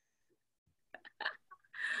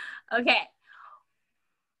 Okay.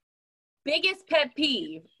 Biggest pet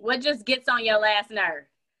peeve. What just gets on your last nerve?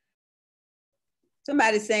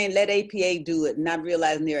 Somebody saying, let APA do it, not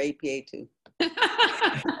realizing they're APA too.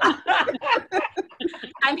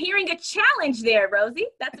 I'm hearing a challenge there, Rosie.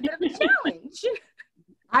 That's a bit of a challenge.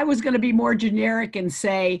 I was going to be more generic and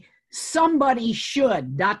say somebody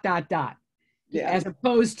should ... Yeah. As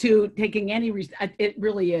opposed to taking any, it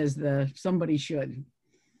really is the somebody should.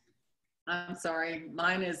 I'm sorry,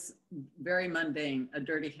 mine is very mundane, a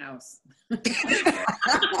dirty house.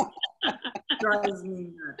 Drives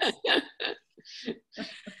me nuts.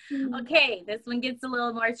 Okay, this one gets a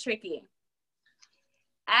little more tricky.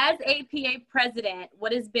 As APA president,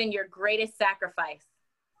 what has been your greatest sacrifice?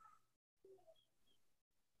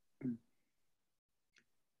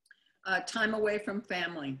 Time away from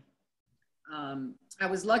family. I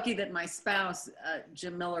was lucky that my spouse,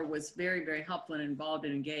 Jim Miller, was very, very helpful and involved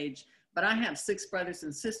and engaged. But I have 6 brothers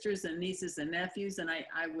and sisters and nieces and nephews, and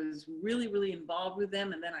I was really, really involved with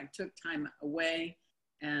them. And then I took time away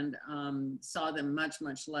and saw them much,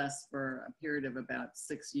 much less for a period of about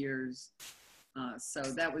 6 years. So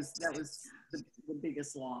that was the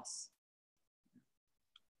biggest loss.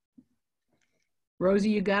 Rosie,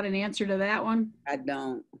 you got an answer to that one? I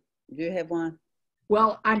don't. Do you have one?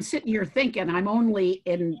 Well, I'm sitting here thinking I'm only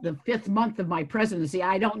in the 5th month of my presidency.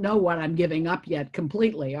 I don't know what I'm giving up yet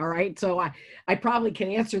completely. All right. So I probably can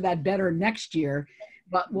answer that better next year.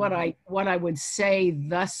 But what I would say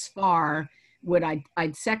thus far,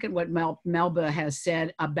 I'd second what Melba has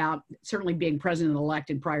said about certainly being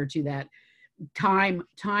president-elect, and prior to that, time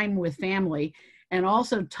with family, and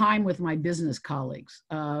also time with my business colleagues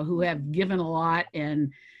who have given a lot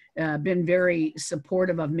and been very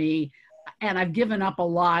supportive of me. And I've given up a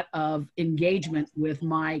lot of engagement with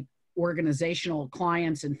my organizational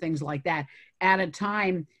clients and things like that at a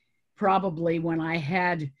time probably when I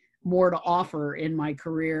had more to offer in my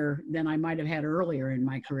career than I might have had earlier in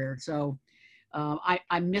my career. So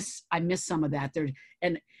I miss some of that there.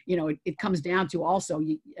 And, it comes down to also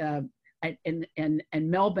and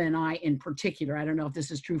Melba and I in particular, I don't know if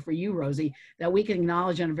this is true for you, Rosie, that we can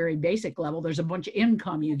acknowledge on a very basic level, there's a bunch of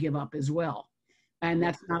income you give up as well. And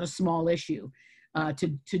that's not a small issue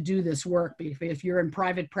to do this work. If you're in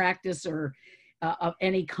private practice or of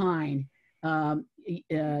any kind,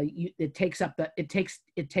 it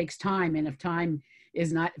takes time. And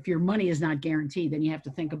if your money is not guaranteed, then you have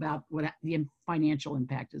to think about what the financial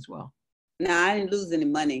impact as well. No, I didn't lose any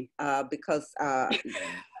money because I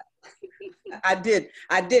didn't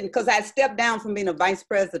because I stepped down from being a vice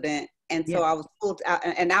president, and so I was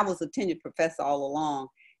and I was a tenured professor all along,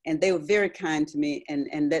 and they were very kind to me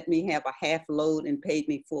and let me have a half load and paid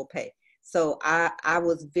me full pay. So I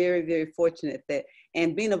was very, very fortunate that,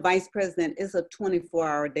 and being a vice president is a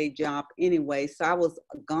 24-hour-a-day job anyway, so I was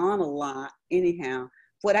gone a lot anyhow.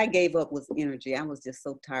 What I gave up was energy. I was just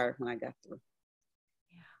so tired when I got through.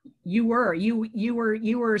 You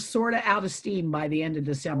were sort of out of steam by the end of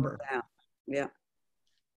December. Yeah.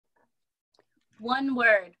 One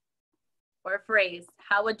word or phrase,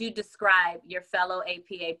 how would you describe your fellow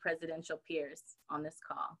APA presidential peers on this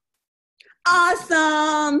call?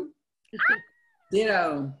 Awesome.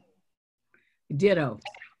 Ditto. Yeah.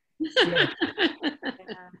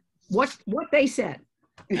 What they said.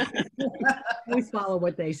 Always follow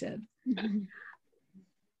what they said.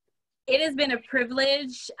 It has been a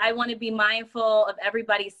privilege. I want to be mindful of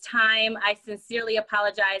everybody's time. I sincerely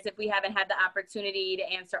apologize if we haven't had the opportunity to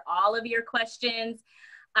answer all of your questions.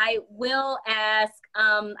 I will ask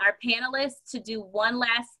our panelists to do one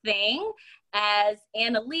last thing as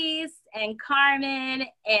Annalise and Carmen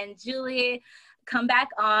and Julie come back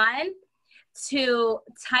on to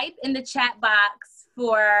type in the chat box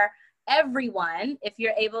for everyone, if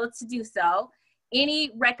you're able to do so,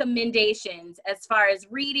 any recommendations as far as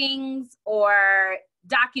readings or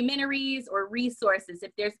documentaries or resources.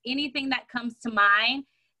 If there's anything that comes to mind,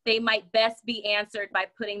 they might best be answered by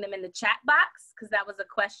putting them in the chat box, because that was a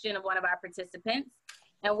question of one of our participants.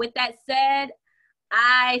 And with that said,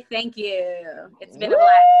 I thank you. It's been a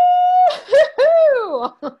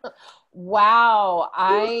blast. Wow.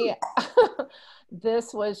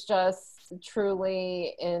 This was just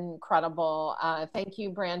truly incredible. Thank you,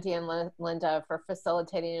 Brandi and Linda, for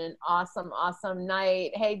facilitating an awesome, awesome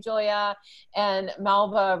night. Hey, Julia and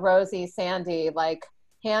Melba, Rosie, Sandy, like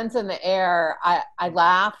hands in the air. I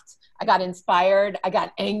laughed, I got inspired, I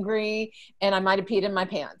got angry, and I might have peed in my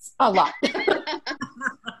pants a lot.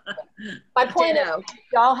 My point is,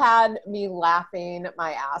 y'all had me laughing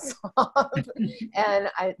my ass off. And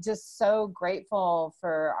I'm just so grateful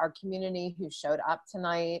for our community who showed up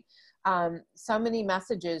tonight. So many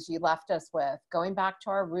messages you left us with, going back to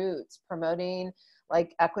our roots, promoting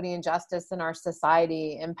like equity and justice in our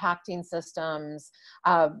society, impacting systems,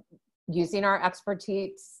 using our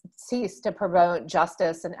expertise to promote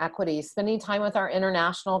justice and equity, spending time with our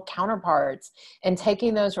international counterparts and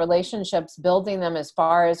taking those relationships, building them as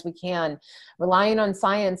far as we can, relying on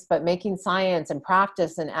science, but making science and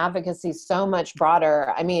practice and advocacy so much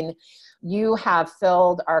broader. I mean, you have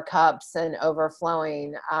filled our cups and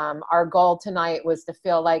overflowing. Our goal tonight was to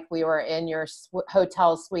feel like we were in your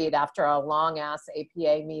hotel suite after a long ass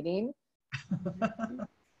APA meeting.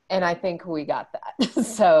 And I think we got that.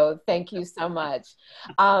 So thank you so much.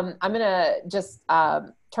 I'm gonna just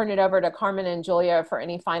turn it over to Carmen and Julia for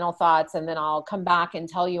any final thoughts, and then I'll come back and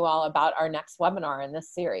tell you all about our next webinar in this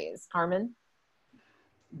series. Carmen?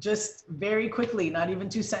 Just very quickly, not even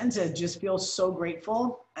 2 sentences, just feel so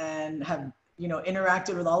grateful and have, you know,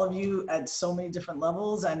 interacted with all of you at so many different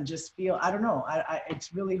levels, and just feel, I don't know,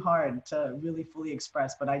 it's really hard to really fully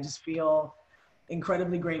express, but I just feel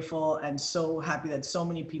incredibly grateful and so happy that so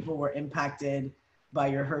many people were impacted by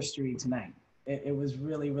your history tonight. It was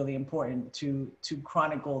really, really important to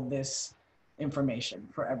chronicle this information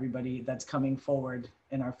for everybody that's coming forward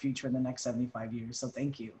in our future in the next 75 years. So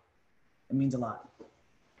thank you. It means a lot.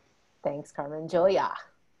 Thanks, Carmen. Julia?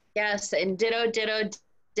 Yes, and ditto, ditto,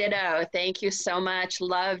 ditto. Thank you so much.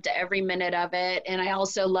 Loved every minute of it. And I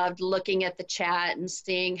also loved looking at the chat and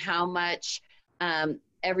seeing how much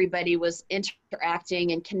everybody was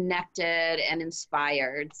interacting and connected and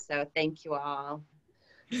inspired. So thank you all.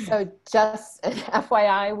 So just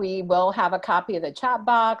FYI, we will have a copy of the chat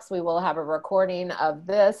box. We will have a recording of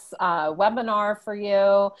this webinar for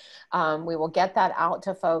you. We will get that out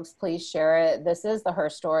to folks. Please share it. This is the Her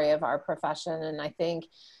Story of our profession. And I think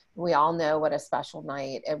we all know what a special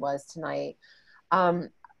night it was tonight.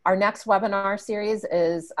 Our next webinar series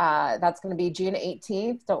is, that's going to be June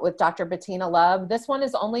 18th with Dr. Bettina Love. This one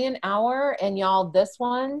is only an hour, and y'all, this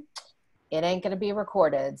one, It ain't going to be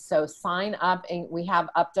recorded. So sign up, and we have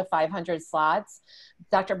up to 500 slots.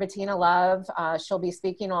 Dr. Bettina Love, she'll be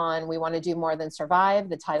speaking on We Want to Do More Than Survive,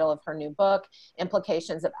 the title of her new book,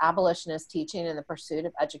 Implications of Abolitionist Teaching in the Pursuit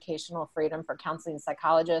of Educational Freedom for Counseling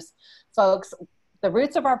Psychologists. Folks, the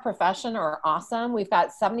roots of our profession are awesome. We've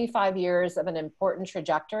got 75 years of an important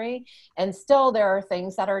trajectory, and still there are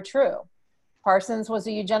things that are true. Parsons was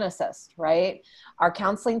a eugenicist, right? Our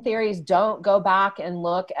counseling theories don't go back and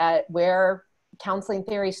look at where counseling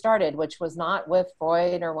theory started, which was not with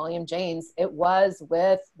Freud or William James. It was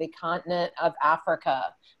with the continent of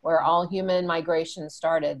Africa, where all human migration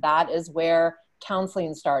started. That is where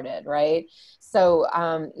counseling started, right? So,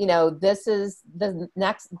 you know, this is the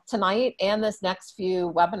next, tonight and this next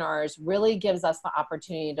few webinars really gives us the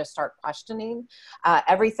opportunity to start questioning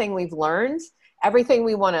everything we've learned, everything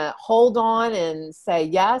we want to hold on and say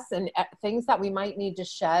yes, and things that we might need to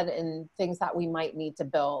shed and things that we might need to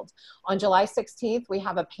build. On July 16th, we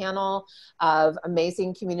have a panel of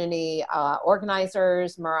amazing community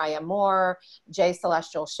organizers, Mariah Moore, Jay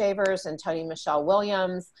Celestial Shavers, and Tony Michelle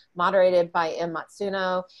Williams, moderated by M.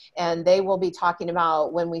 Matsuno, and they will be talking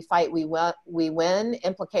about When We Fight, We Win,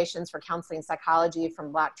 implications for counseling psychology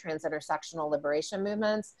from Black trans intersectional liberation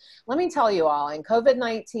movements. Let me tell you all, in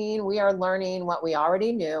COVID-19, we are learning what we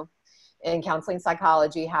already knew in counseling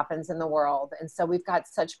psychology happens in the world. And so we've got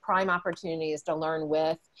such prime opportunities to learn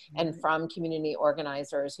with and from community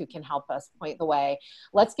organizers who can help us point the way.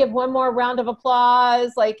 Let's give one more round of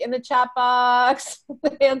applause, like in the chat box,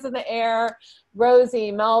 hands in the air.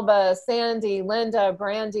 Rosie, Melba, Sandy, Linda,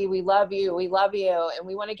 Brandi, we love you. We love you. And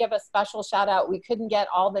we want to give a special shout out. We couldn't get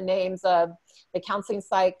all the names of the counseling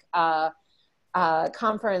psych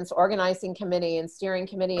conference organizing committee and steering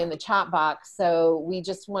committee in the chat box. So we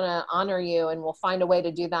just want to honor you, and we'll find a way to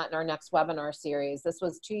do that in our next webinar series. This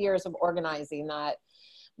was 2 years of organizing that.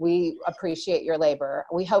 We appreciate your labor.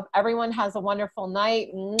 We hope everyone has a wonderful night.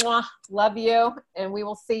 Mwah, love you. And we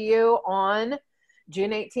will see you on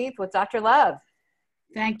June 18th with Dr. Love.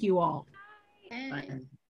 Thank you all. Bye.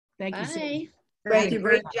 Thank you so much.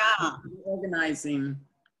 Great job. Organizing.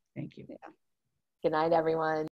 Thank you. Good night, everyone.